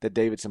 that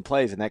Davidson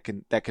plays, and that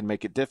can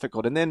make it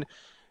difficult. And then,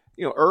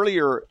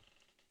 earlier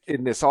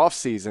in this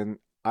offseason,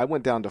 I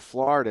went down to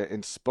Florida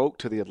and spoke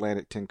to the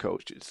Atlantic 10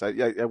 coaches. I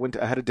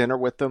had a dinner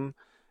with them.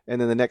 And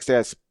then the next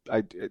day,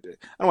 I don't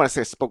want to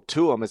say I spoke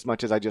to them as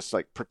much as I just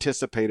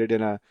participated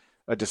in a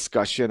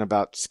discussion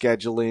about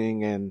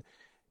scheduling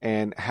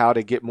and how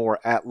to get more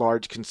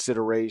at-large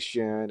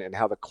consideration and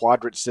how the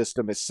quadrant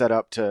system is set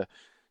up to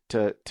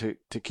to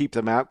keep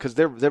them out because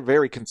they're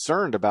very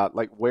concerned about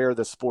like where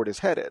the sport is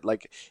headed.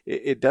 Like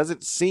it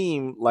doesn't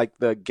seem like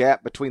the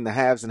gap between the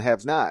haves and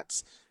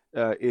have-nots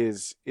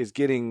is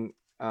getting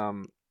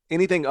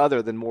anything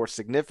other than more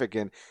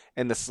significant,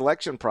 and the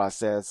selection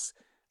process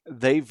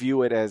they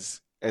view it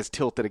as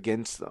tilted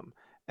against them.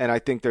 And I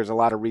think there's a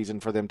lot of reason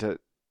for them to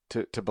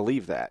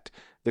believe that.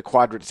 The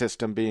quadrant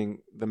system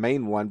being the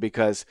main one,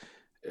 because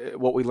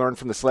what we learned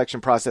from the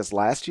selection process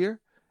last year,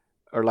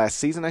 or last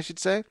season, I should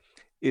say,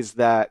 is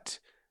that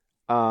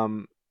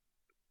they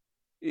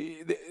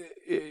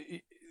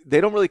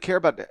don't really care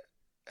about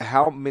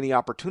how many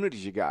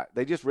opportunities you got.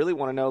 They just really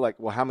want to know, like,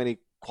 well, how many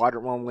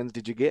quadrant one wins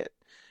did you get?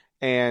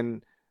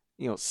 And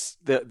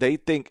they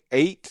think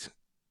 8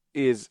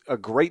 is a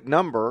great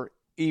number,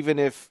 even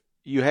if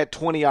you had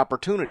 20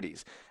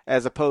 opportunities,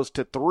 as opposed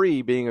to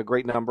 3 being a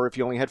great number if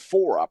you only had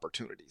 4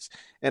 opportunities.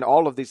 And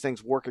all of these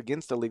things work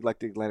against a league like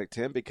the Atlantic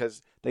 10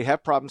 because they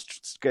have problems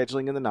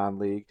scheduling in the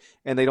non-league,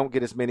 and they don't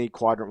get as many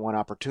quadrant 1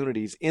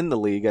 opportunities in the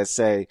league as,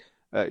 say,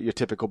 your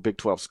typical Big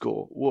 12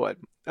 school would.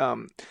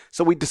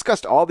 So we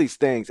discussed all these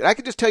things. And I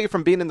can just tell you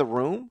from being in the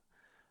room,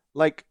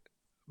 like,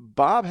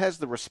 Bob has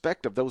the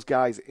respect of those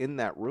guys in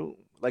that room.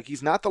 Like,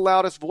 he's not the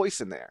loudest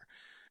voice in there.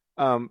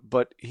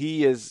 But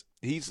he's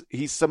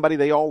somebody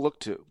they all look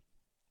to.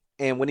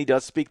 And when he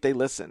does speak, they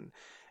listen.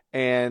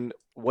 And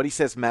what he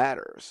says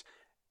matters.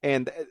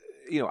 And,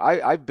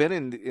 I've been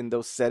in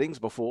those settings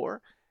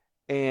before,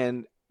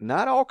 and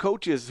not all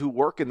coaches who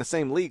work in the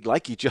same league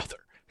like each other.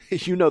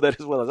 You know that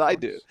as well as I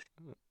do.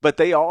 But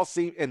they all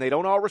seem, and they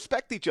don't all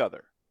respect each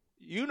other.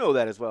 You know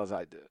that as well as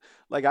I do.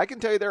 Like, I can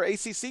tell you there are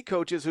ACC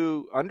coaches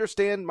who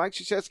understand Mike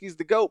Krzyzewski's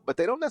the GOAT, but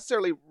they don't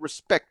necessarily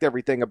respect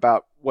everything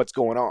about what's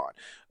going on.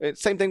 And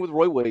same thing with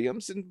Roy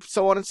Williams and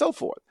so on and so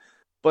forth.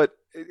 But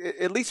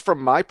at least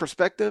from my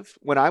perspective,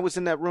 when I was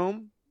in that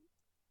room,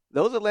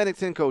 those Atlantic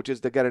 10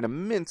 coaches, they got an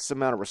immense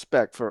amount of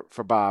respect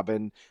for Bob.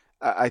 And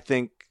I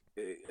think,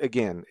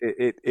 again,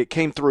 it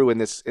came through in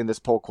this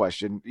poll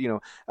question.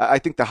 I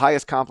think the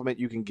highest compliment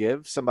you can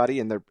give somebody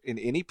in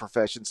any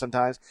profession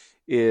sometimes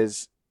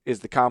is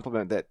the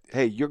compliment that,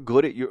 hey, you're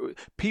good at your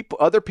people.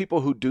 Other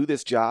people who do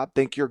this job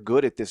think you're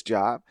good at this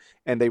job,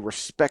 and they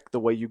respect the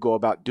way you go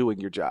about doing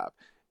your job.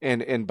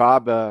 And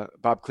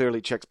Bob clearly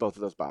checks both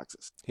of those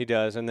boxes. He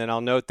does. And then I'll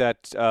note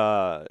that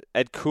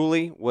Ed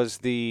Cooley was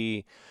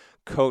the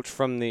coach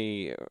from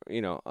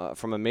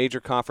from a major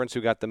conference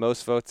who got the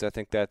most votes. I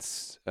think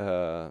that's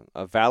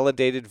a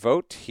validated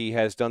vote. He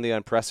has done the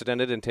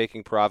unprecedented in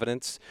taking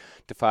Providence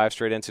to 5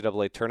 straight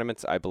NCAA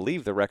tournaments. I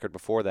believe the record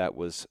before that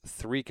was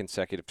 3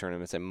 consecutive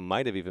tournaments. It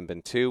might have even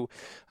been 2.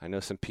 I know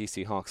some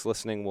PC Hawks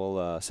listening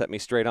will set me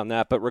straight on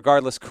that. But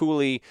regardless,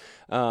 Cooley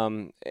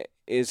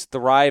is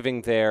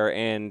thriving there,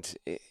 and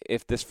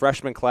if this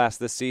freshman class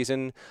this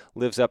season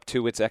lives up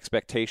to its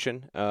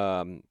expectation,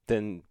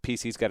 then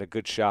PC's got a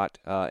good shot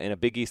in a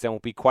Big East that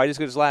won't be quite as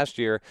good as last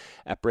year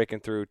at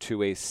breaking through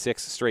to a 6th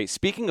straight.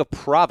 Speaking of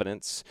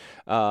Providence,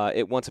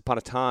 it once upon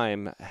a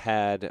time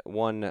had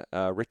one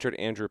Richard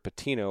Andrew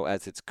Pitino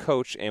as its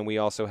coach, and we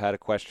also had a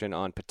question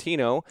on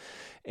Pitino,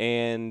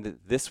 and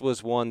this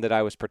was one that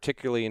I was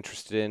particularly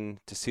interested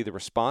in to see the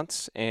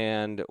response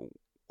and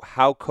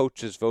how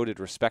coaches voted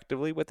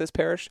respectively with this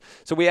parish.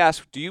 So we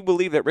asked, do you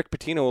believe that Rick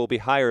Pitino will be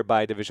hired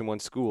by a Division I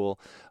school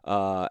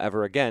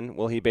ever again?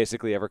 Will he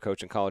basically ever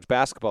coach in college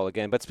basketball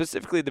again, but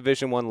specifically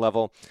Division I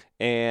level?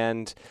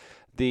 And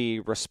the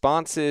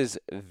responses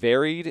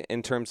varied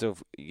in terms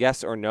of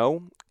yes or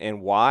no,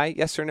 and why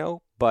yes or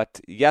no.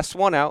 But yes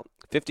won out,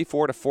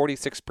 54 to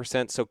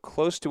 46%, so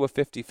close to a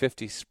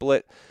 50-50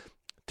 split.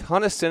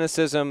 Ton of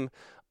cynicism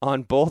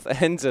on both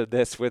ends of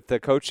this with the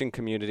coaching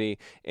community,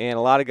 and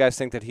a lot of guys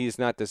think that he's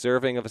not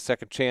deserving of a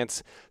second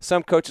chance.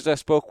 Some coaches I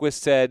spoke with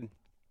said,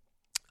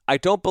 I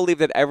don't believe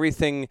that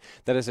everything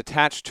that is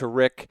attached to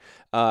Rick,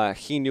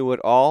 he knew it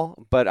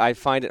all, but I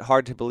find it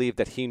hard to believe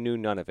that he knew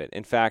none of it.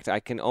 In fact, I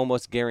can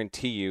almost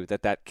guarantee you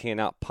that that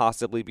cannot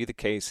possibly be the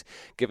case,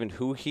 given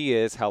who he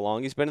is, how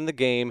long he's been in the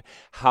game,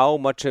 how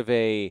much of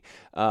a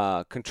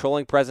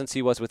controlling presence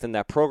he was within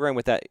that program,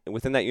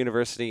 within that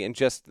university, and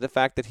just the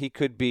fact that he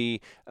could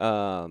be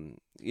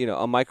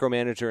a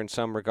micromanager in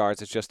some regards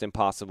is just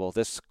impossible.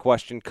 This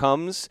question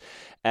comes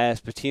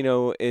as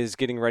Pitino is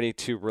getting ready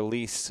to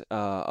release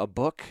a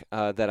book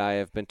that I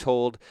have been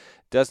told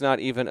does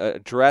not even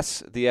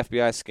address the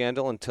FBI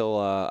scandal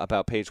until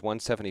about page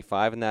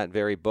 175 in that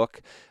very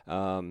book.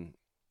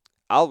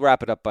 I'll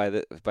wrap it up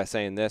by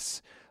saying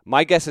this.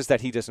 My guess is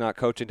that he does not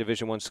coach in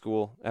Division I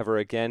school ever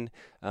again.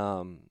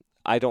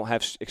 I don't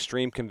have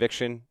extreme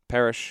conviction,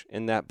 Parrish,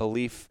 in that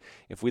belief.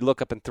 If we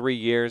look up in 3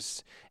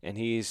 years and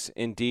he's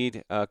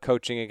indeed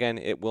coaching again,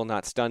 it will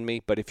not stun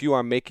me. But if you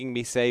are making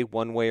me say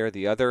one way or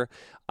the other,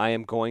 I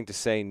am going to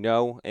say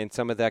no. And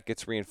some of that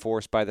gets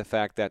reinforced by the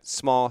fact that,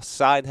 small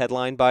side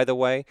headline, by the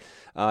way,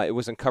 it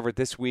was uncovered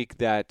this week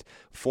that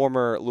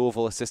former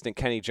Louisville assistant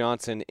Kenny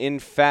Johnson, in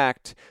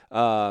fact,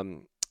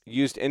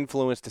 used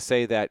influence to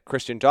say that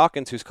Christian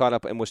Dawkins, who's caught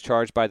up and was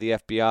charged by the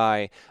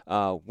FBI,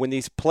 when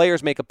these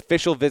players make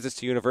official visits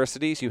to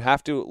universities, you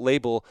have to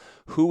label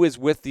who is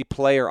with the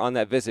player on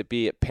that visit,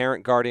 be it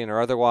parent, guardian, or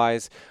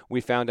otherwise.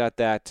 We found out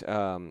that,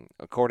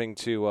 according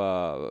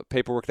to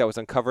paperwork that was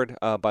uncovered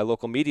by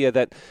local media,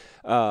 that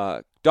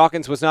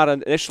Dawkins was not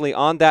initially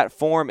on that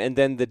form, and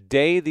then the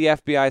day the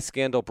FBI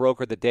scandal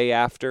broke, or the day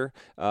after,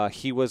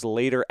 he was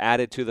later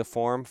added to the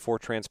form for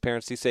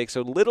transparency's sake.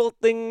 So little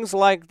things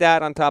like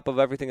that, on top of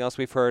everything else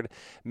we've heard,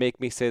 make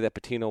me say that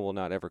Pitino will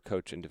not ever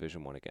coach in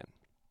Division I again.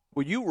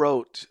 Well, you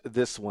wrote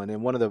this one,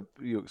 and one of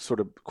the sort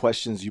of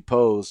questions you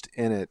posed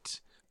in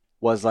it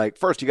was like,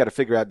 first, you got to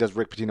figure out, does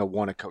Rick Pitino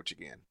want to coach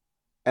again?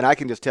 And I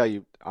can just tell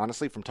you,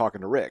 honestly, from talking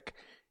to Rick,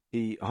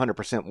 he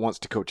 100% wants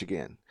to coach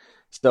again.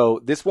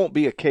 So this won't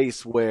be a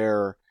case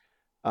where,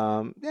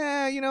 I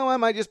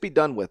might just be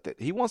done with it.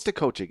 He wants to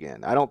coach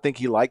again. I don't think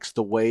he likes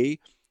the way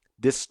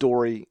this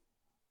story,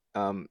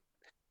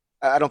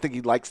 I don't think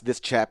he likes this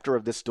chapter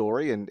of this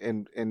story,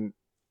 and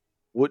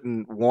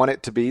wouldn't want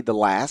it to be the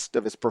last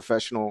of his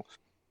professional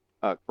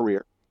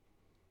career.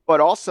 But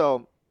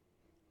also,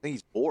 I think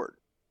he's bored.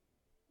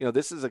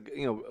 This is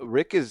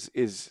Rick is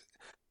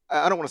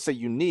I don't want to say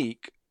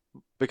unique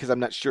because I'm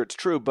not sure it's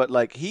true, but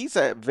like he's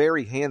a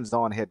very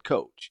hands-on head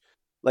coach.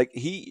 Like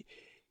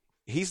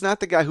he's not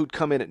the guy who'd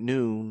come in at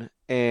noon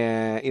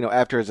and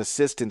after his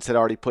assistants had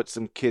already put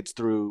some kids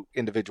through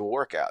individual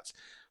workouts.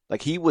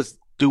 Like he was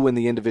doing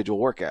the individual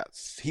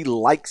workouts. He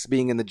likes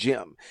being in the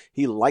gym.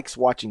 He likes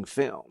watching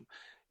film.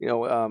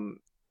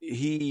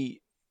 He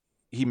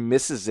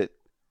misses it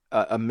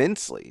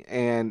immensely,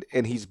 and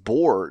he's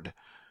bored.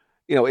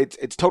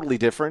 It's totally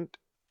different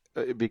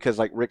because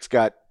like Rick's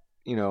got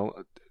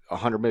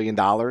 $100 million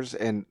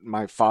and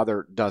my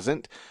father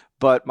doesn't.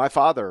 But my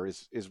father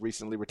is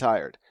recently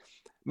retired.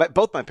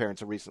 Both my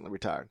parents are recently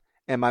retired,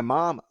 and my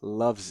mom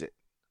loves it.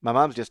 My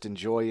mom's just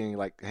enjoying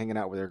like hanging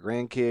out with her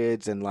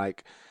grandkids and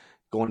like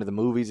going to the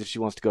movies if she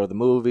wants to go to the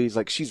movies.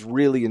 Like she's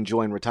really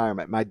enjoying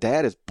retirement. My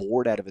dad is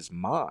bored out of his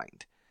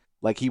mind.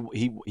 Like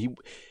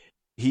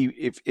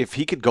if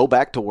he could go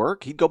back to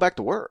work, he'd go back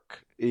to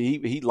work.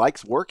 He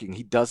likes working.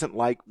 He doesn't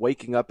like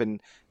waking up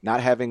and not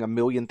having a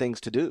million things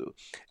to do.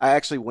 I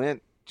actually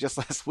went just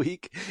last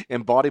week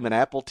and bought him an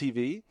Apple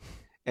TV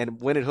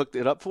and went and hooked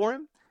it up for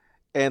him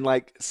and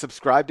like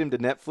subscribed him to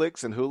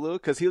Netflix and Hulu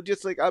because he'll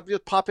just like I'll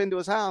just pop into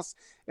his house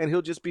and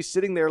he'll just be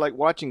sitting there like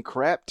watching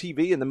crap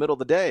TV in the middle of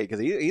the day because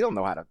he don't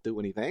know how to do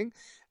anything.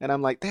 And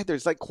I'm like, Dad,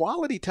 there's like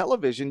quality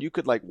television you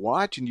could like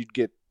watch and you'd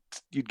get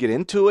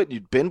into it,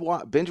 you'd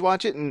binge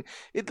watch it, and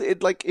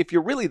it like if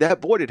you're really that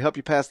bored, it'd help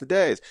you pass the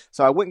days.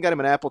 So I went and got him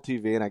an Apple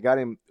TV, and I got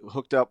him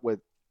hooked up with.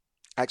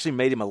 Actually,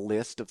 made him a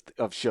list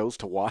of shows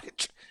to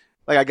watch.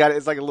 Like I got it.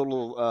 It's like a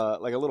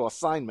little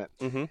assignment.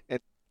 Mm-hmm. And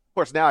of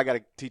course, now I got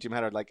to teach him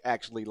how to like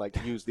actually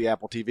like use the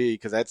Apple TV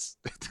because that's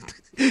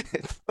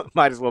it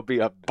might as well be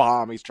a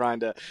bomb he's trying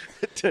to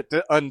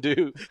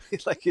undo.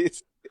 Like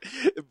it's,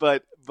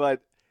 but.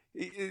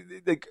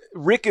 Like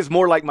Rick is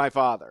more like my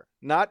father,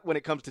 not when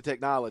it comes to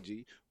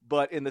technology,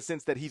 but in the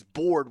sense that he's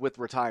bored with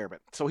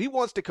retirement. So he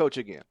wants to coach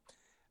again.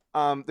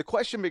 The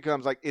question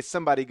becomes like, is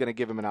somebody going to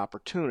give him an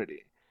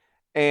opportunity?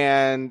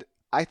 And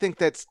I think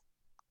that's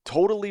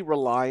totally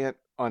reliant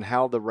on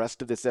how the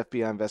rest of this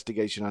FBI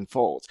investigation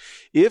unfolds.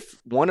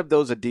 If one of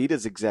those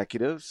Adidas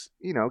executives,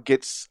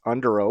 gets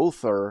under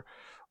oath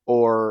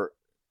or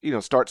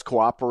starts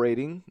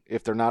cooperating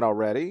if they're not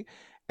already,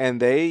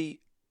 and they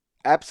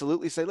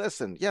absolutely say,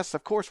 listen, yes,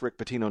 of course Rick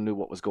Pitino knew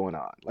what was going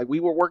on. Like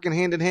we were working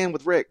hand in hand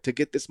with Rick to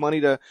get this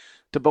money to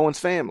Bowen's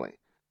family.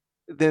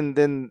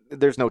 Then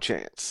there's no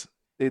chance.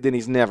 Then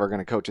he's never going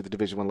to coach at the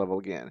Division I level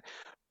again.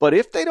 But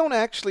if they don't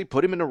actually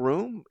put him in a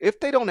room, if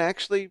they don't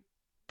actually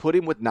put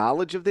him with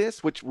knowledge of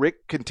this, which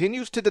Rick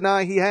continues to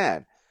deny he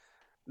had,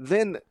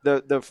 then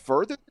the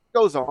further it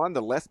goes on,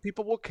 the less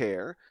people will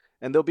care,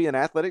 and there'll be an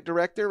athletic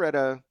director at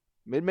a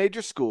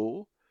mid-major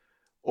school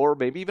or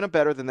maybe even a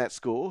better than that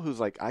school who's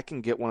like, I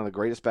can get one of the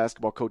greatest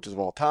basketball coaches of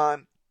all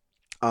time.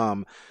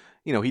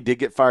 He did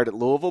get fired at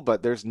Louisville,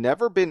 but there's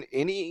never been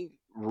any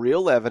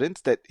real evidence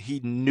that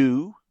he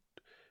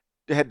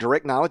had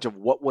direct knowledge of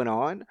what went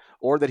on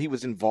or that he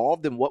was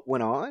involved in what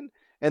went on.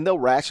 And they'll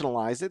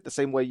rationalize it the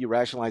same way you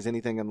rationalize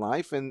anything in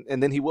life, and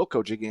then he will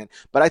coach again.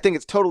 But I think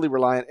it's totally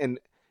reliant,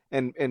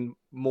 and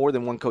more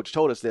than one coach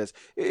told us this.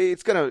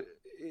 It's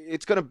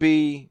gonna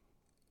be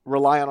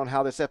reliant on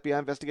how this FBI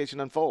investigation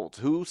unfolds.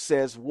 Who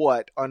says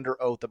what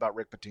under oath about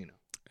Rick Pitino?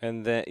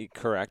 And then,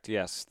 correct,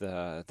 yes.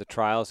 The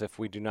trials, if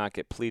we do not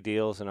get plea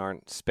deals and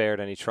aren't spared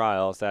any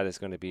trials, that is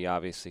going to be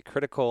obviously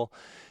critical.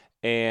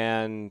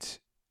 And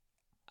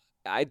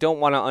I don't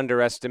want to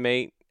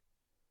underestimate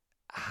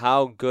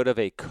how good of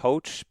a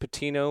coach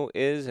Pitino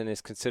is and is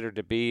considered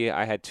to be.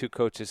 I had two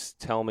coaches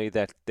tell me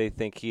that they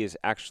think he is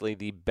actually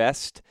the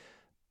best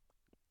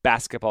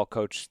basketball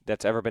coach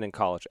that's ever been in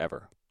college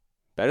ever.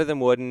 better than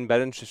Wooden,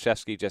 better than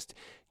Krzyzewski. Just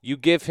you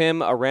give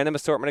him a random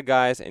assortment of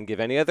guys and give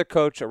any other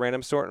coach a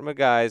random assortment of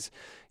guys,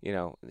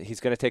 he's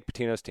going to take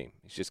Pitino's team.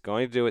 He's just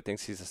going to do it,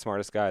 thinks he's the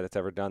smartest guy that's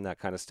ever done that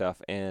kind of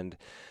stuff. And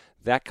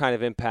that kind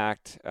of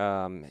impact,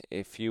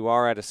 if you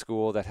are at a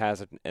school that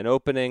has an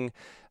opening,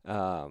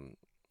 I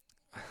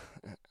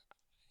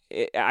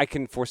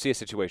can foresee a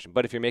situation.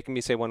 But if you're making me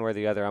say one way or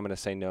the other, I'm going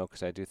to say no,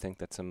 because I do think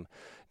that some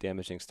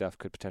damaging stuff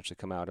could potentially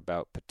come out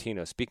about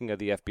Pitino. Speaking of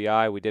the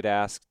FBI, we did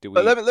ask, do we...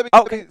 But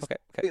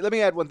let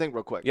me add one thing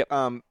real quick. Yep.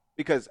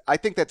 Because I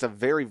think that's a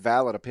very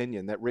valid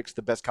opinion that Rick's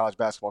the best college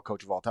basketball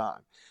coach of all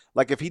time.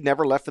 Like, if he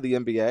never left for the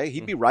NBA,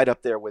 he'd be right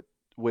up there with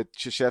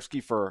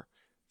Krzyzewski for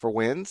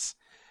wins.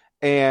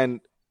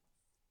 And,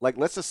 like,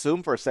 let's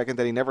assume for a second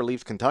that he never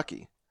leaves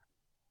Kentucky.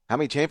 How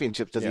many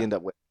championships does he end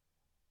up with?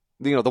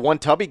 The one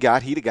Tubby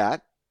got, he'd have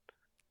got,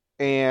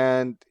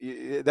 and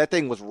that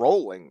thing was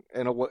rolling,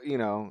 and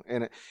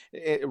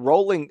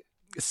rolling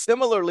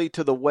similarly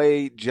to the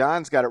way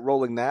John's got it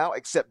rolling now,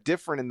 except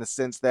different in the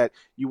sense that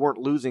you weren't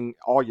losing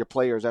all your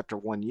players after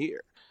 1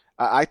 year.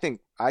 I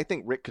think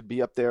Rick could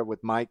be up there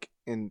with Mike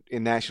in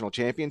national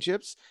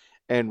championships,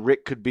 and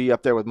Rick could be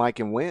up there with Mike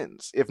in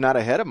wins, if not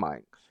ahead of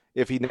Mike,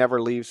 if he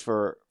never leaves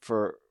for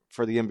the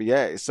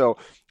NBA. So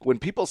when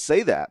people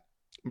say that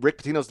Rick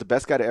Pitino's the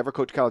best guy to ever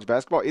coach college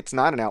basketball, it's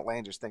not an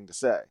outlandish thing to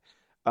say.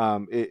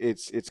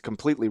 It's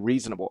completely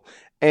reasonable.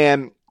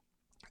 And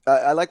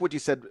I like what you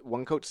said.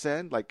 One coach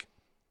said, like,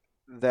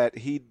 that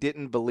he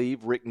didn't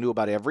believe Rick knew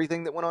about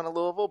everything that went on in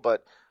Louisville,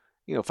 but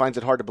finds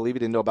it hard to believe he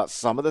didn't know about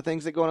some of the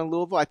things that go on in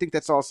Louisville. I think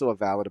that's also a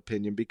valid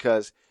opinion,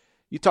 because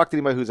you talk to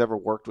anybody who's ever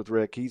worked with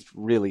Rick, he's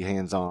really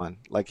hands-on.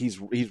 Like,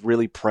 he's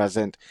really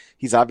present.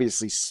 He's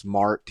obviously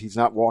smart. He's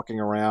not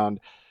walking around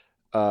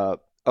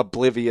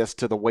oblivious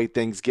to the way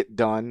things get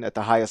done at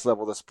the highest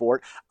level of the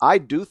sport. I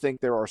do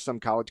think there are some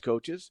college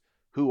coaches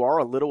who are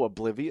a little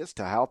oblivious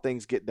to how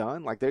things get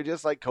done. Like, they're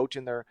just like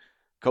coaching their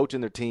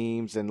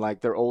teams and like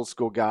they're old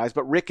school guys,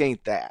 but Rick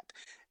ain't that.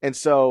 And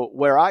so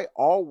where I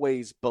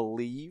always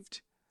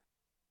believed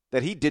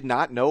that he did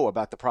not know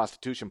about the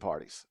prostitution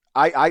parties,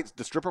 the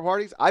stripper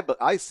parties,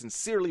 I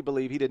sincerely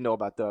believe he didn't know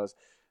about those,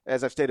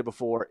 as I've stated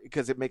before,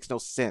 because it makes no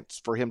sense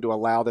for him to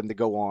allow them to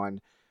go on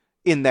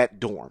in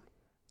that dorm.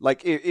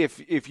 Like,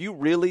 if you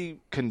really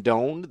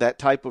condoned that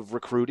type of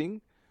recruiting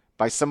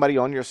by somebody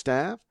on your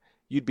staff,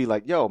 you'd be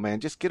like, yo,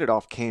 man, just get it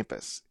off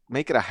campus.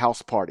 Make it a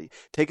house party.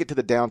 Take it to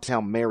the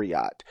downtown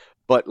Marriott.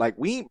 But, like,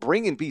 we ain't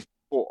bringing people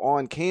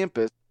on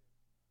campus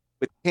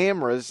with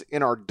cameras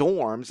in our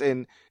dorms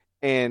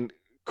and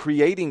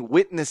creating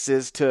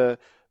witnesses to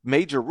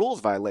major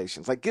rules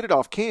violations. Like, get it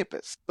off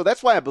campus. So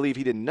that's why I believe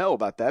he didn't know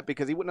about that,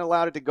 because he wouldn't have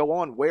allowed it to go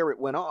on where it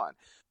went on.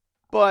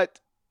 But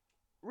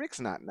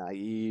Rick's not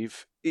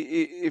naive.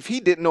 If he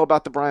didn't know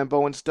about the Brian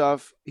Bowen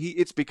stuff,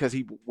 it's because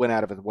he went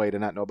out of his way to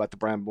not know about the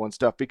Brian Bowen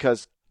stuff.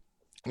 Because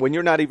when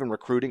you're not even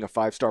recruiting a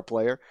 5-star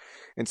player,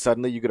 and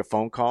suddenly you get a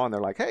phone call and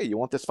they're like, "Hey, you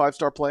want this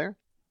 5-star player?"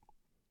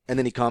 And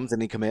then he comes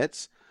and he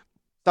commits,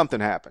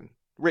 something happened.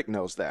 Rick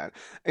knows that.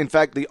 In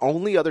fact, the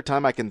only other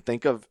time I can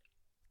think of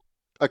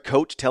a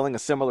coach telling a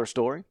similar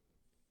story,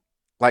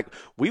 like,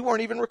 we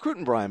weren't even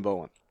recruiting Brian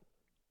Bowen.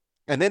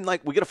 And then,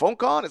 like, we get a phone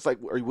call, and it's like,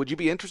 would you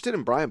be interested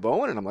in Brian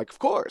Bowen? And I'm like, of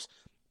course.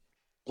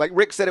 Like,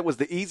 Rick said it was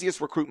the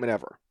easiest recruitment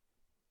ever,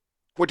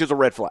 which is a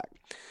red flag.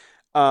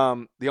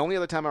 The only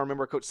other time I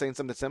remember a coach saying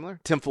something similar,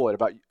 Tim Floyd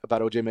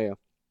about O.J. Mayo.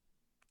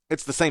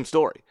 It's the same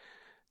story.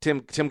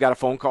 Tim got a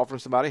phone call from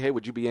somebody, hey,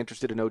 would you be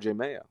interested in O.J.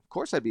 Mayo? Of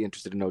course I'd be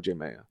interested in O.J.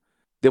 Mayo.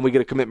 Then we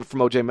get a commitment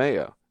from O.J.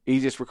 Mayo.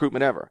 Easiest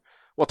recruitment ever.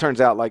 Well, it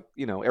turns out, like,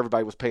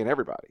 everybody was paying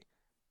everybody.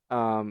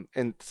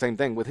 And same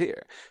thing with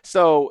here.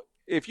 So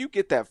if you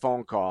get that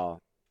phone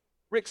call,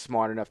 Rick's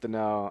smart enough to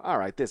know, all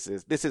right, this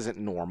isn't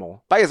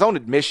normal. By his own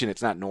admission,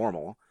 it's not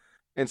normal.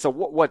 And so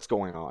what's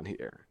going on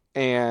here?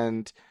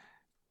 And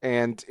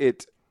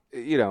it,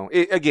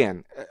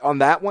 again, on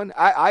that one,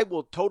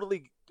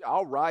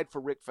 I'll ride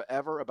for Rick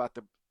forever about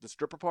the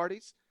stripper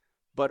parties.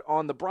 But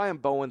on the Brian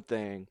Bowen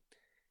thing,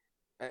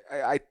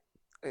 I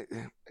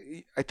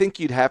think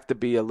you'd have to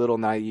be a little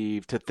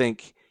naive to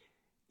think,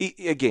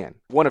 again,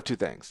 one of two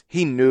things.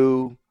 He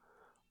knew,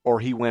 or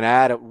he went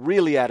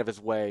really out of his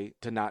way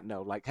to not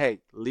know. Like, hey,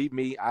 leave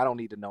me. I don't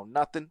need to know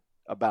nothing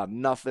about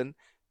nothing.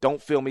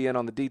 Don't fill me in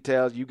on the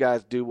details. You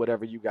guys do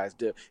whatever you guys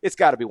do. It's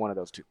got to be one of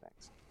those two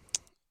things.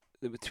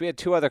 We had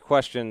two other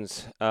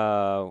questions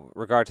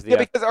regard to the. Yeah,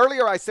 because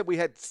earlier I said we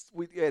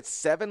had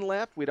 7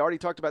 left. We'd already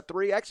talked about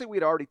 3. Actually,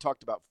 we'd already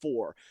talked about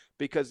 4,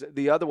 because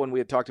the other one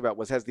we had talked about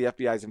was, has the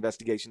FBI's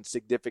investigation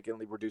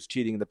significantly reduced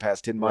cheating in the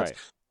past 10 months? Right.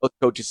 Both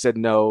coaches said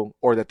no,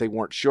 or that they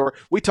weren't sure.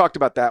 We talked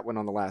about that one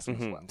on the last one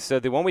as well. So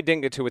the one we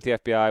didn't get to with the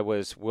FBI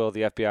was, will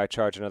the FBI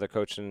charge another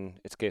coach in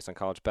its case on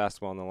college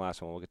basketball? And the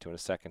last one we'll get to in a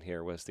second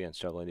here was the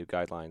NCAA new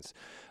guidelines.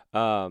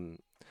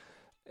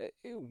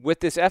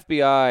 With this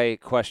FBI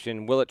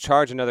question, will it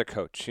charge another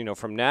coach?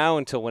 From now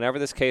until whenever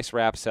this case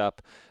wraps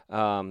up,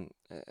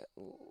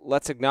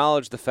 let's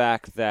acknowledge the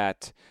fact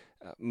that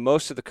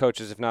most of the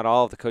coaches, if not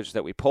all of the coaches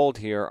that we polled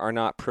here, are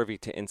not privy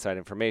to inside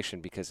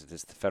information because it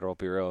is the Federal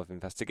Bureau of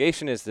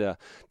Investigation, is the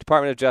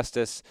Department of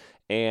Justice,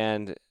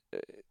 and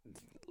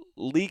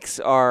leaks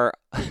are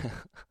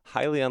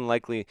highly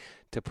unlikely,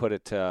 to put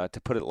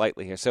it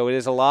lightly here. So it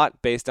is a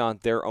lot based on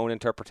their own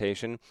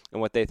interpretation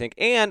and what they think,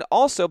 and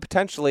also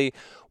potentially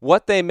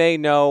what they may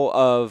know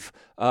of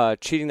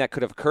cheating that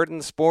could have occurred in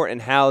the sport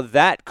and how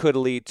that could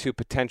lead to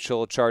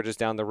potential charges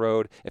down the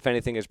road if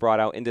anything is brought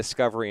out in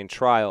discovery and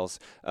trials.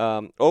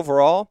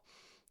 Overall,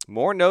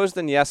 more no's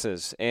than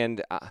yeses,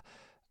 and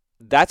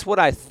that's what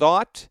I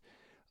thought.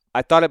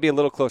 I thought it'd be a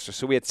little closer.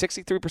 So we had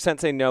 63%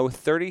 say no,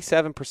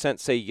 37%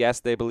 say yes,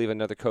 they believe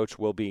another coach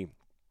will be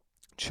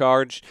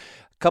charged.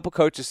 A couple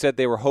coaches said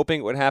they were hoping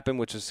it would happen,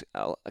 which is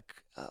a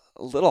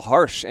little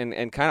harsh and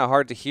kind of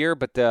hard to hear,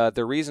 but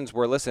the reasons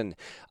were, listen,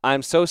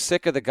 I'm so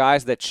sick of the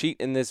guys that cheat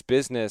in this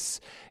business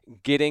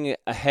getting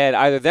ahead,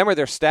 either them or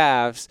their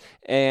staffs,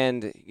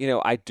 and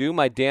I do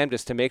my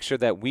damnedest to make sure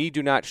that we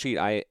do not cheat.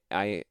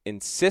 I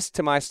insist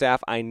to my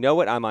staff, I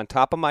know it, I'm on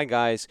top of my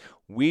guys,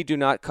 we do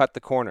not cut the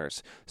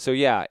corners. So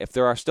yeah, if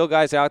there are still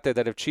guys out there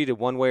that have cheated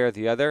one way or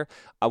the other,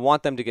 I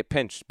want them to get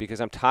pinched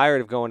because I'm tired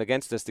of going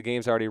against this. The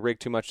game's already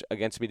rigged too much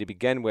against me to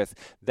begin with.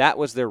 That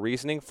was their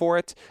reasoning for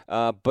it.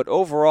 But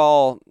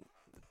overall,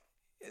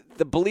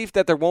 the belief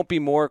that there won't be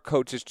more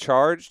coaches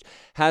charged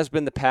has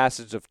been the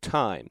passage of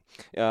time.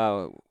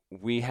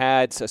 We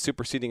had a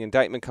superseding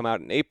indictment come out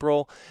in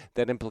April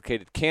that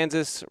implicated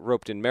Kansas,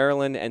 roped in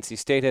Maryland. NC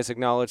State has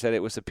acknowledged that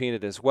it was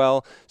subpoenaed as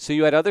well. So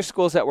you had other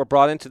schools that were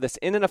brought into this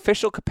in an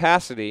official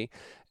capacity,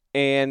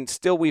 and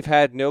still we've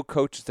had no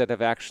coaches that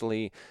have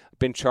actually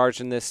been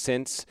charged in this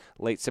since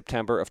late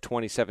September of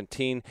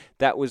 2017.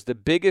 That was the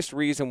biggest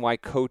reason why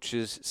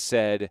coaches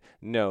said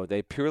no.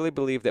 They purely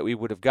believed that we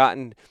would have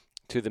gotten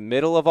to the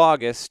middle of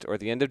August or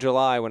the end of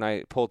July when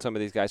I pulled some of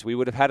these guys. We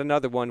would have had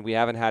another one. We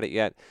haven't had it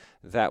yet.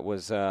 That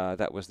was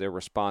their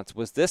response.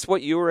 Was this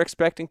what you were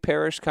expecting,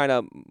 Parrish? Kind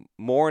of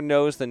more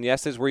no's than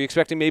yeses? Were you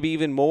expecting maybe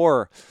even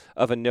more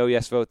of a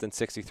no-yes vote than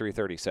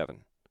 63-37?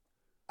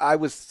 I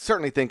was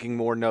certainly thinking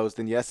more no's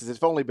than yeses.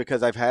 It's only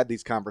because I've had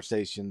these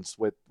conversations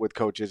with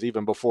coaches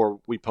even before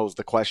we posed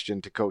the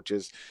question to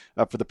coaches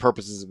for the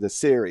purposes of this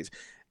series.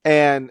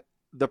 And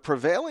the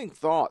prevailing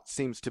thought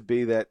seems to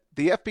be that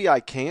the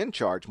FBI can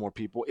charge more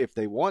people if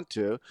they want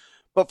to,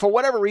 but for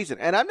whatever reason,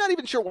 and I'm not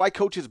even sure why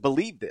coaches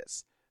believe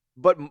this,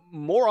 but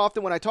more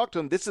often when I talk to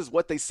them, this is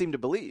what they seem to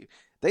believe.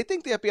 They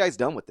think the FBI is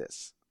done with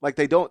this. Like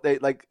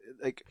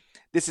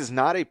this is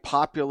not a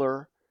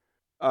popular,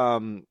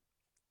 it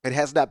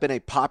has not been a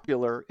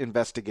popular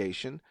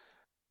investigation.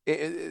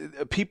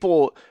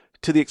 People,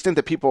 to the extent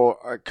that people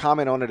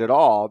comment on it at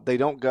all, they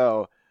don't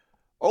go,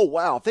 oh,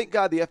 wow, thank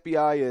God the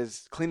FBI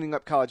is cleaning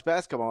up college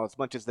basketball, as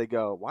much as they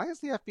go, why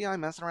is the FBI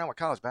messing around with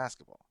college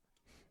basketball?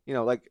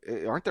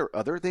 Aren't there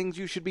other things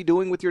you should be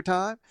doing with your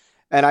time?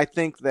 And I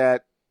think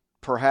that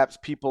perhaps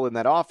people in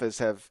that office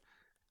have,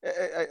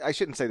 I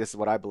shouldn't say this is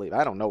what I believe.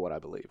 I don't know what I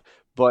believe.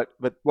 But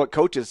what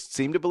coaches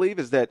seem to believe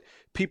is that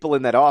people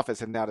in that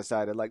office have now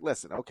decided, like,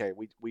 listen, okay,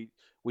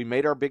 we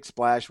made our big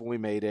splash when we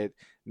made it.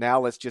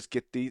 Now let's just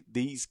get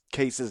these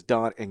cases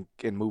done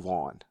and move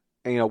on.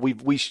 And,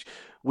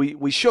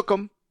 we shook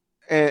them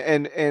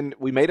and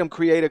we made them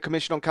create a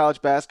commission on college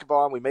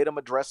basketball, and we made them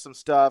address some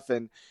stuff,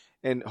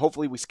 and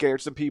hopefully we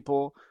scared some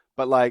people.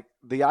 But like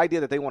the idea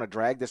that they want to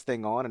drag this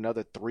thing on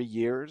another 3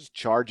 years,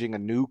 charging a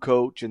new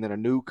coach and then a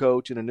new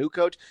coach and a new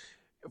coach,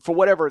 for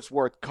whatever it's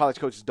worth, college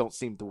coaches don't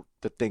seem to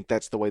think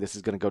that's the way this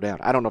is going to go down.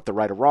 I don't know if they're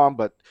right or wrong,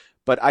 but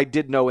I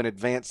did know in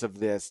advance of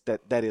this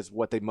that is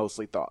what they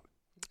mostly thought.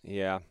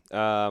 Yeah,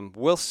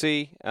 we'll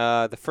see.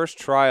 The first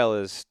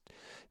trial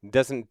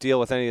doesn't deal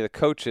with any of the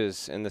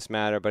coaches in this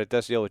matter, but it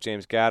does deal with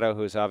James Gatto,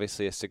 who is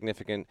obviously a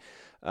significant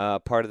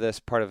part of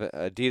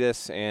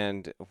Adidas,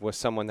 and was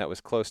someone that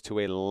was close to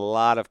a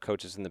lot of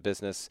coaches in the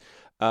business.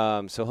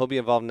 So he'll be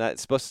involved in that.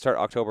 It's supposed to start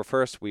October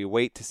 1st. We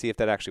wait to see if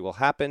that actually will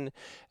happen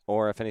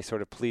or if any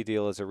sort of plea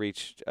deal is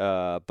reached.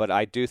 But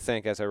I do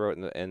think, as I wrote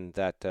in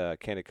that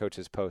Candid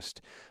Coaches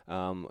post,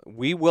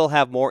 we will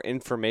have more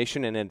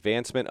information and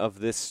advancement of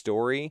this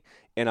story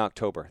in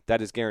October.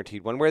 That is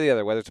guaranteed. One way or the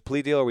other, whether it's a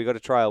plea deal or we go to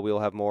trial, we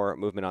will have more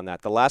movement on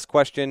that. The last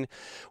question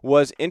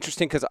was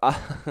interesting because,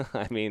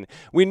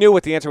 we knew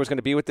what the answer was going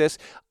to be with this.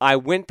 I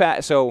went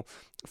back, so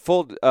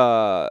full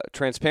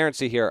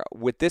transparency here.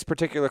 With this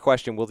particular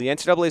question, will the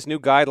NCAA's new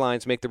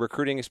guidelines make the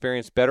recruiting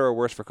experience better or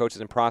worse for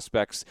coaches and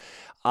prospects?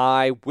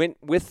 I went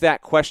with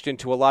that question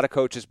to a lot of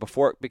coaches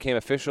before it became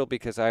official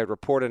because I had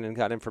reported and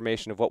got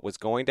information of what was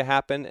going to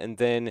happen. And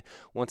then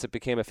once it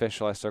became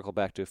official, I circled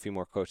back to a few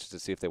more coaches to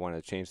see if they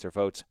wanted to change their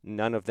votes.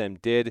 None of them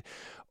did.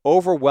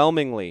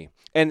 Overwhelmingly.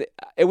 And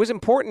it was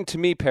important to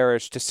me,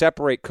 Parrish, to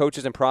separate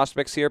coaches and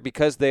prospects here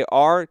because they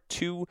are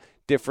two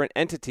different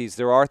entities.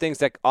 There are things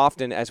that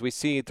often, as we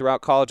see throughout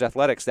college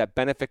athletics, that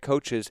benefit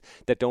coaches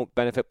that don't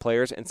benefit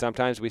players, and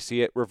sometimes we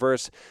see it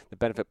reverse, that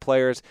benefit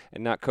players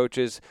and not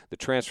coaches. The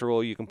transfer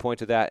rule, you can point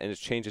to that, and it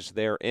changes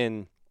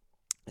therein.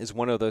 is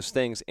one of those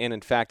things. And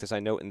in fact, as I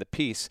note in the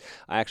piece,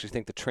 I actually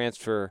think the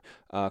transfer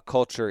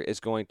culture is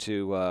going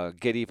to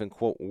get even,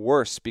 quote,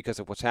 worse because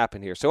of what's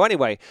happened here. So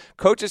anyway,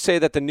 coaches say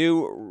that the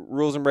new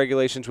rules and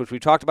regulations, which we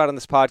talked about on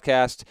this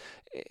podcast,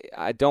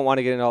 I don't want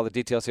to get into all the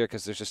details here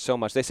because there's just so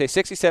much. They say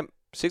 66%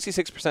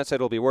 said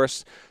it'll be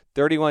worse,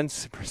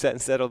 31%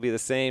 said it'll be the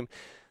same,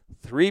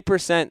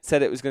 3%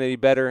 said it was going to be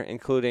better,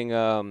 including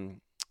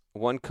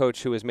one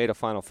coach who has made a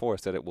Final Four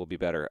said it will be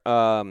better.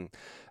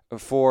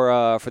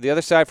 For the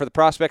other side, for the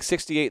prospects,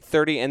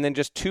 68-30, and then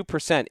just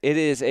 2%. It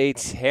is a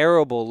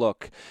terrible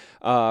look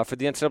for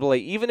the NCAA.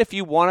 Even if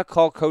you want to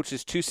call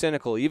coaches too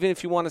cynical, even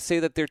if you want to say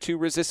that they're too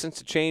resistant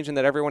to change and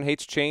that everyone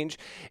hates change,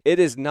 it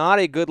is not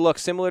a good look.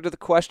 Similar to the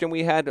question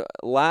we had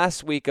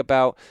last week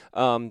about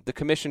the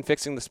commission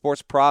fixing the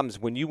sports problems.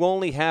 When you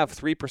only have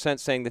 3%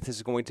 saying that this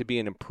is going to be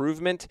an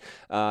improvement,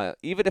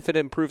 even if it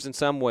improves in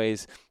some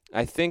ways,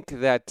 I think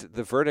that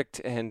the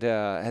verdict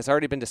has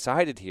already been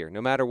decided here.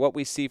 No matter what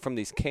we see from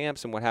these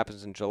camps and what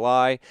happens in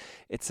July,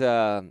 it's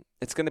going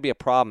to be a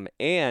problem,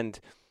 and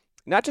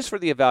not just for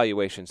the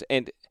evaluations.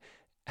 And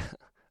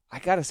I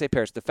got to say,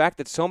 Paris, the fact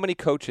that so many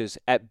coaches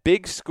at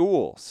big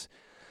schools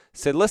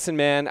said, listen,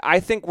 man,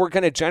 I think we're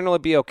going to generally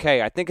be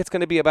okay. I think it's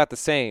going to be about the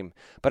same.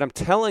 But I'm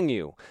telling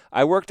you,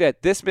 I worked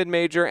at this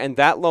mid-major and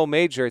that low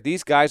major.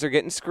 These guys are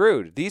getting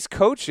screwed. These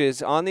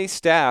coaches on these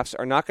staffs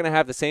are not going to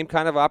have the same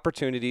kind of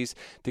opportunities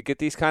to get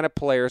these kind of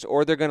players,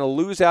 or they're going to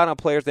lose out on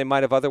players they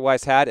might have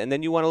otherwise had. And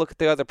then you want to look at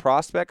the other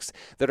prospects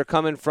that are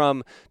coming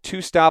from two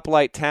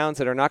stoplight towns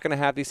that are not going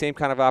to have these same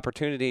kind of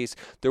opportunities.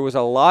 There was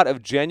a lot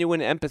of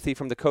genuine empathy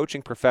from the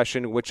coaching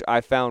profession, which I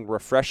found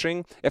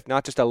refreshing, if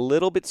not just a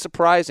little bit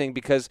surprising,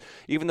 because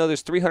even though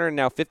there's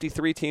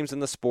 353 teams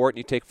in the sport, and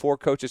you take 4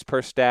 coaches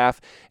per staff,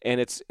 and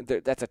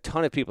that's a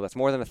ton of people. That's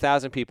more than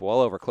 1,000 people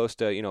all over, close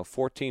to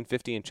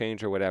 1,450 and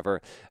change or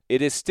whatever.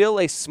 It is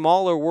still a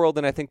smaller world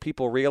than I think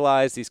people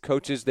realize. These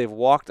coaches, they've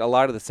walked a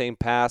lot of the same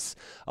paths,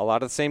 a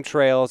lot of the same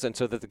trails, and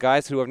so that the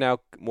guys who are now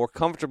more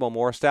comfortable,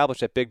 more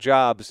established at big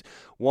jobs,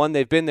 one,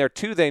 they've been there.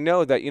 Two, they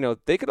know that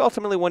they could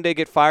ultimately one day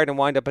get fired and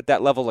wind up at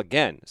that level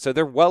again. So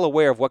they're well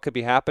aware of what could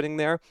be happening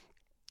there.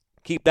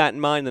 Keep that in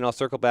mind, then I'll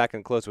circle back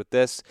and close with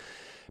this.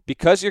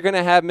 Because you're going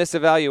to have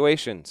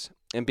misevaluations,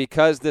 and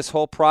because this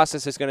whole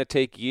process is going to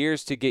take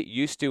years to get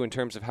used to in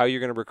terms of how you're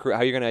going to recruit,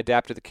 how you're going to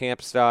adapt to the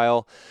camp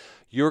style,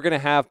 you're going to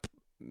have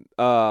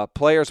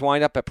players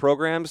wind up at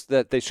programs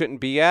that they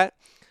shouldn't be at.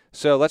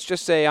 So let's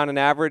just say on an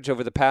average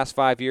over the past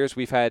 5 years,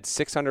 we've had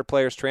 600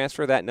 players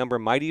transfer. That number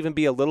might even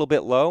be a little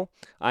bit low.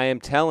 I am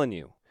telling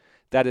you,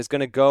 that is going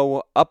to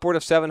go upward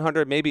of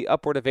 700, maybe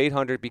upward of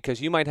 800, because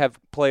you might have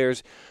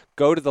players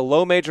go to the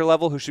low major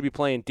level who should be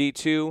playing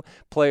D2,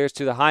 players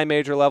to the high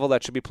major level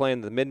that should be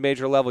playing the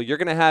mid-major level. You're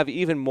going to have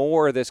even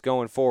more of this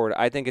going forward.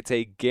 I think it's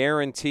a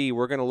guarantee.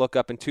 We're going to look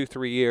up in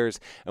 2-3 years,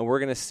 and we're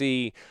going to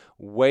see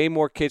way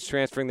more kids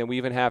transferring than we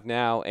even have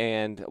now.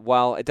 And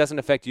while it doesn't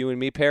affect you and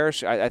me,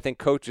 Parrish, I think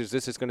coaches,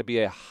 this is going to be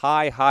a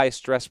high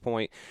stress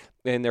point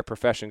in their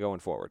profession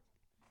going forward.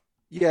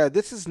 Yeah,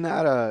 this is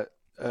not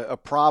a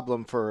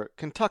problem for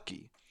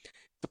Kentucky.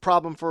 It's a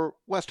problem for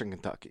Western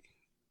Kentucky.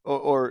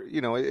 Or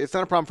it's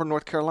not a problem for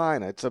North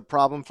Carolina. It's a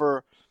problem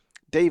for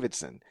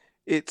Davidson.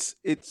 It's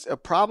a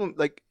problem,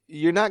 like,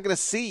 you're not going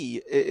to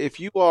see, if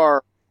you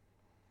are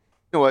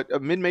a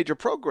mid-major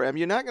program,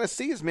 you're not going to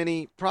see as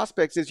many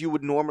prospects as you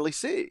would normally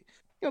see.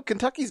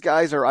 Kentucky's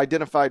guys are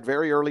identified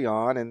very early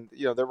on, and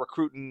they're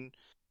recruiting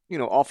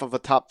off of a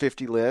top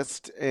 50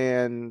 list,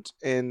 and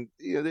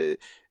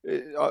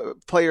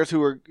players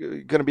who are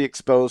going to be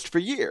exposed for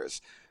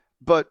years.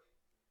 But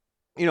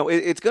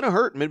it's going to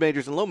hurt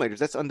mid-majors and low majors.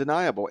 That's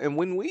undeniable. And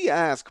when we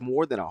ask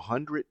more than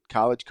 100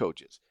 college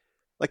coaches,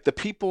 like the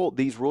people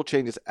these rule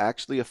changes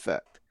actually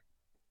affect,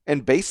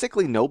 and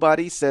basically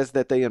nobody says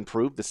that they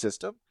improved the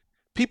system,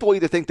 people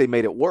either think they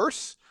made it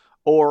worse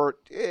or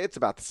it's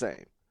about the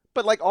same.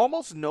 But like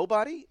almost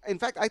nobody, in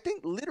fact, I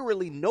think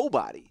literally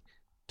nobody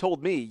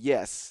told me,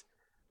 yes,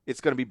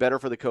 it's going to be better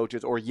for the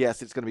coaches, or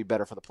yes, it's going to be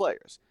better for the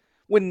players.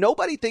 When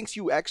nobody thinks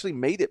you actually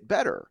made it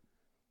better,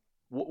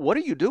 what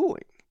are you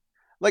doing?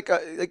 Like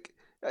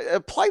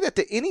apply that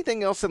to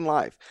anything else in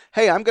life.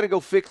 Hey, I'm going to go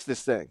fix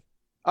this thing.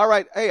 All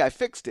right, hey, I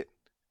fixed it,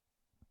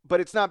 but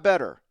it's not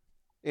better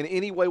in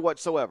any way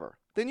whatsoever.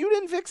 Then you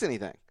didn't fix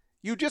anything.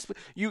 You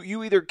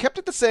either kept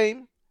it the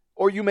same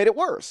or you made it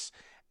worse.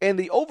 And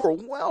the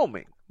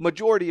overwhelming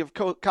majority of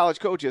college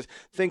coaches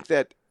think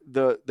that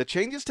the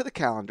changes to the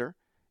calendar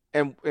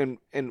and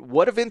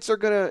what events are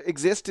going to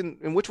exist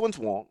and which ones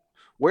won't,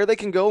 where they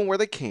can go and where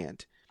they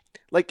can't,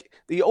 like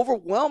the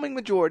overwhelming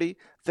majority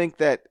think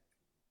that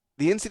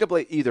the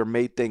NCAA either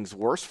made things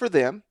worse for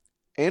them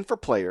and for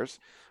players,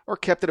 or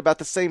kept it about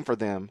the same for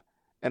them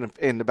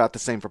and about the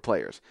same for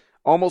players.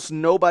 Almost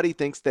nobody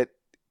thinks that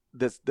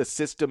the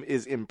system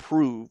is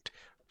improved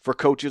for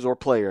coaches or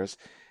players.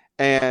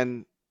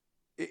 And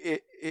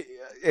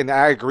and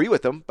I agree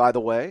with them, by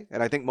the way,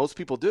 and I think most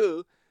people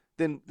do.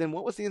 Then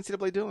what was the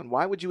NCAA doing?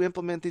 Why would you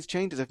implement these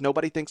changes if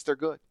nobody thinks they're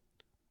good?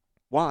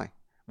 Why?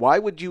 Why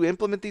would you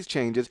implement these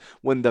changes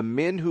when the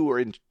men who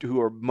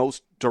are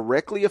most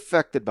directly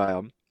affected by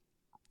them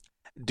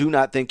do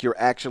not think you're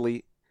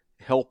actually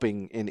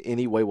helping in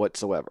any way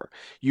whatsoever?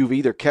 You've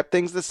either kept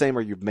things the same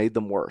or you've made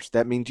them worse.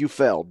 That means you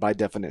failed by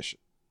definition.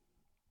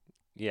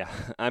 Yeah,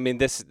 I mean,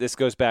 this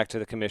goes back to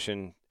the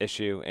commission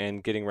issue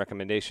and getting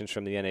recommendations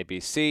from the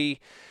NABC.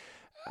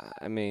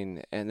 I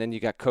mean, and then you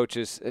got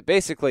coaches.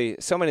 Basically,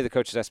 so many of the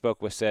coaches I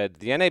spoke with said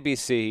the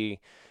NABC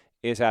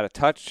is out of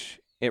touch.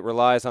 It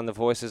relies on the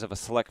voices of a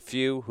select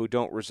few who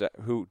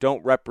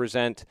don't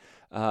represent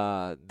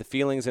the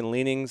feelings and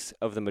leanings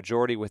of the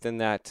majority within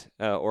that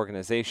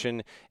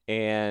organization.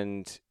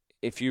 And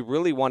if you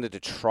really wanted to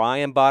try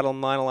and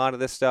bottom line a lot of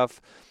this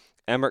stuff,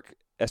 Emmerich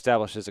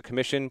establishes a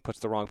commission, puts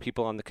the wrong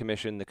people on the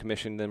commission. The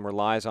commission then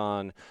relies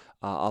on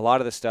a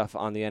lot of the stuff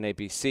on the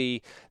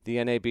NABC. The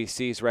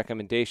NABC's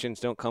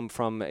recommendations don't come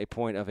from a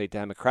point of a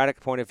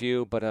democratic point of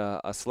view, but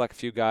a select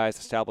few guys,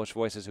 established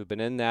voices who've been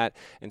in that.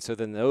 And so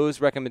then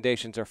those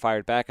recommendations are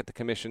fired back at the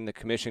commission. The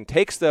commission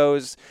takes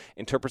those,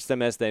 interprets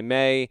them as they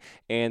may,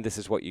 and this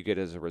is what you get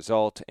as a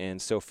result. And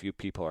so few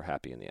people are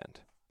happy in the end.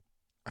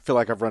 I feel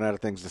like I've run out of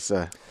things to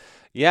say.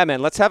 Yeah,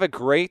 man. Let's have a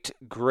great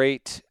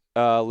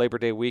Labor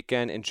Day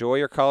weekend. Enjoy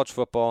your college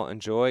football.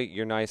 Enjoy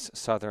your nice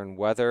southern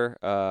weather.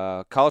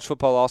 College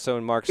football also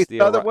marks the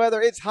southern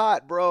weather. It's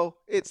hot, bro.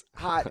 It's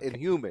hot and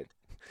humid.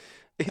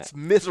 It's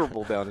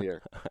miserable down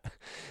here.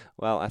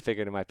 Well, I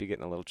figured it might be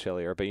getting a little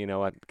chillier, but you know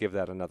what? Give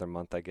that another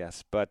month, I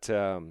guess. But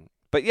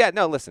yeah,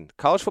 no. Listen,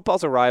 college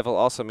football's arrival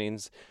also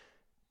means,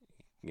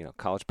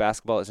 college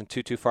basketball isn't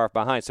too far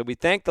behind. So we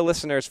thank the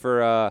listeners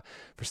for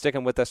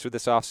sticking with us through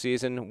this off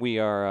season. We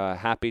are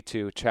happy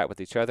to chat with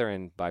each other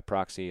and by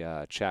proxy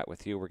chat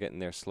with you. We're getting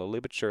there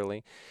slowly but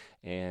surely,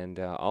 and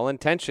all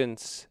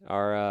intentions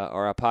are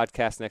a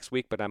podcast next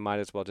week. But I might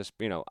as well just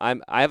I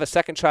have a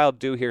second child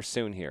due here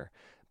soon here,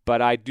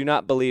 but I do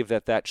not believe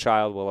that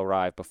child will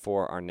arrive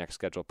before our next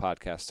scheduled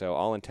podcast. So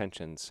all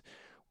intentions,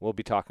 we'll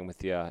be talking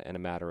with you in a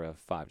matter of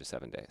 5 to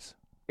 7 days.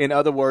 In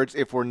other words,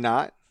 if we're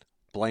not,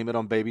 blame it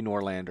on baby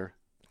Norlander.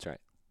 That's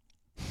right.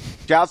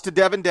 Shouts to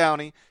Devin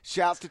Downey.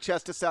 Shouts to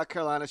Chester, South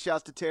Carolina.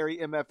 Shouts to Terry,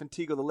 MF, and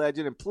Teagle, the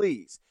legend. And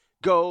please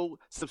go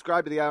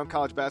subscribe to the Eye on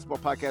College Basketball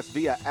Podcast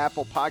via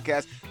Apple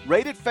Podcasts.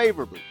 Rate it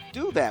favorably.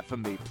 Do that for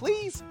me.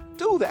 Please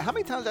do that. How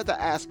many times do I have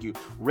to ask you?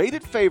 Rate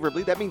it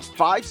favorably. That means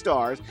 5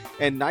 stars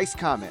and nice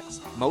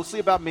comments. Mostly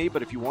about me,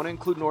 but if you want to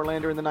include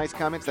Norlander in the nice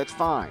comments, that's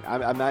fine.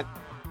 I'm not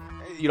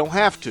 – you don't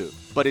have to,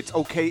 but it's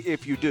okay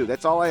if you do.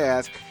 That's all I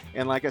ask.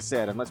 And like I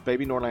said, unless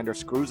baby Norlander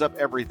screws up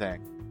everything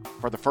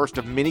for the first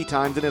of many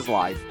times in his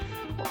life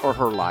or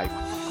her life,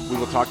 we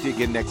will talk to you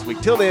again next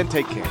week. Till then,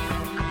 take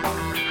care.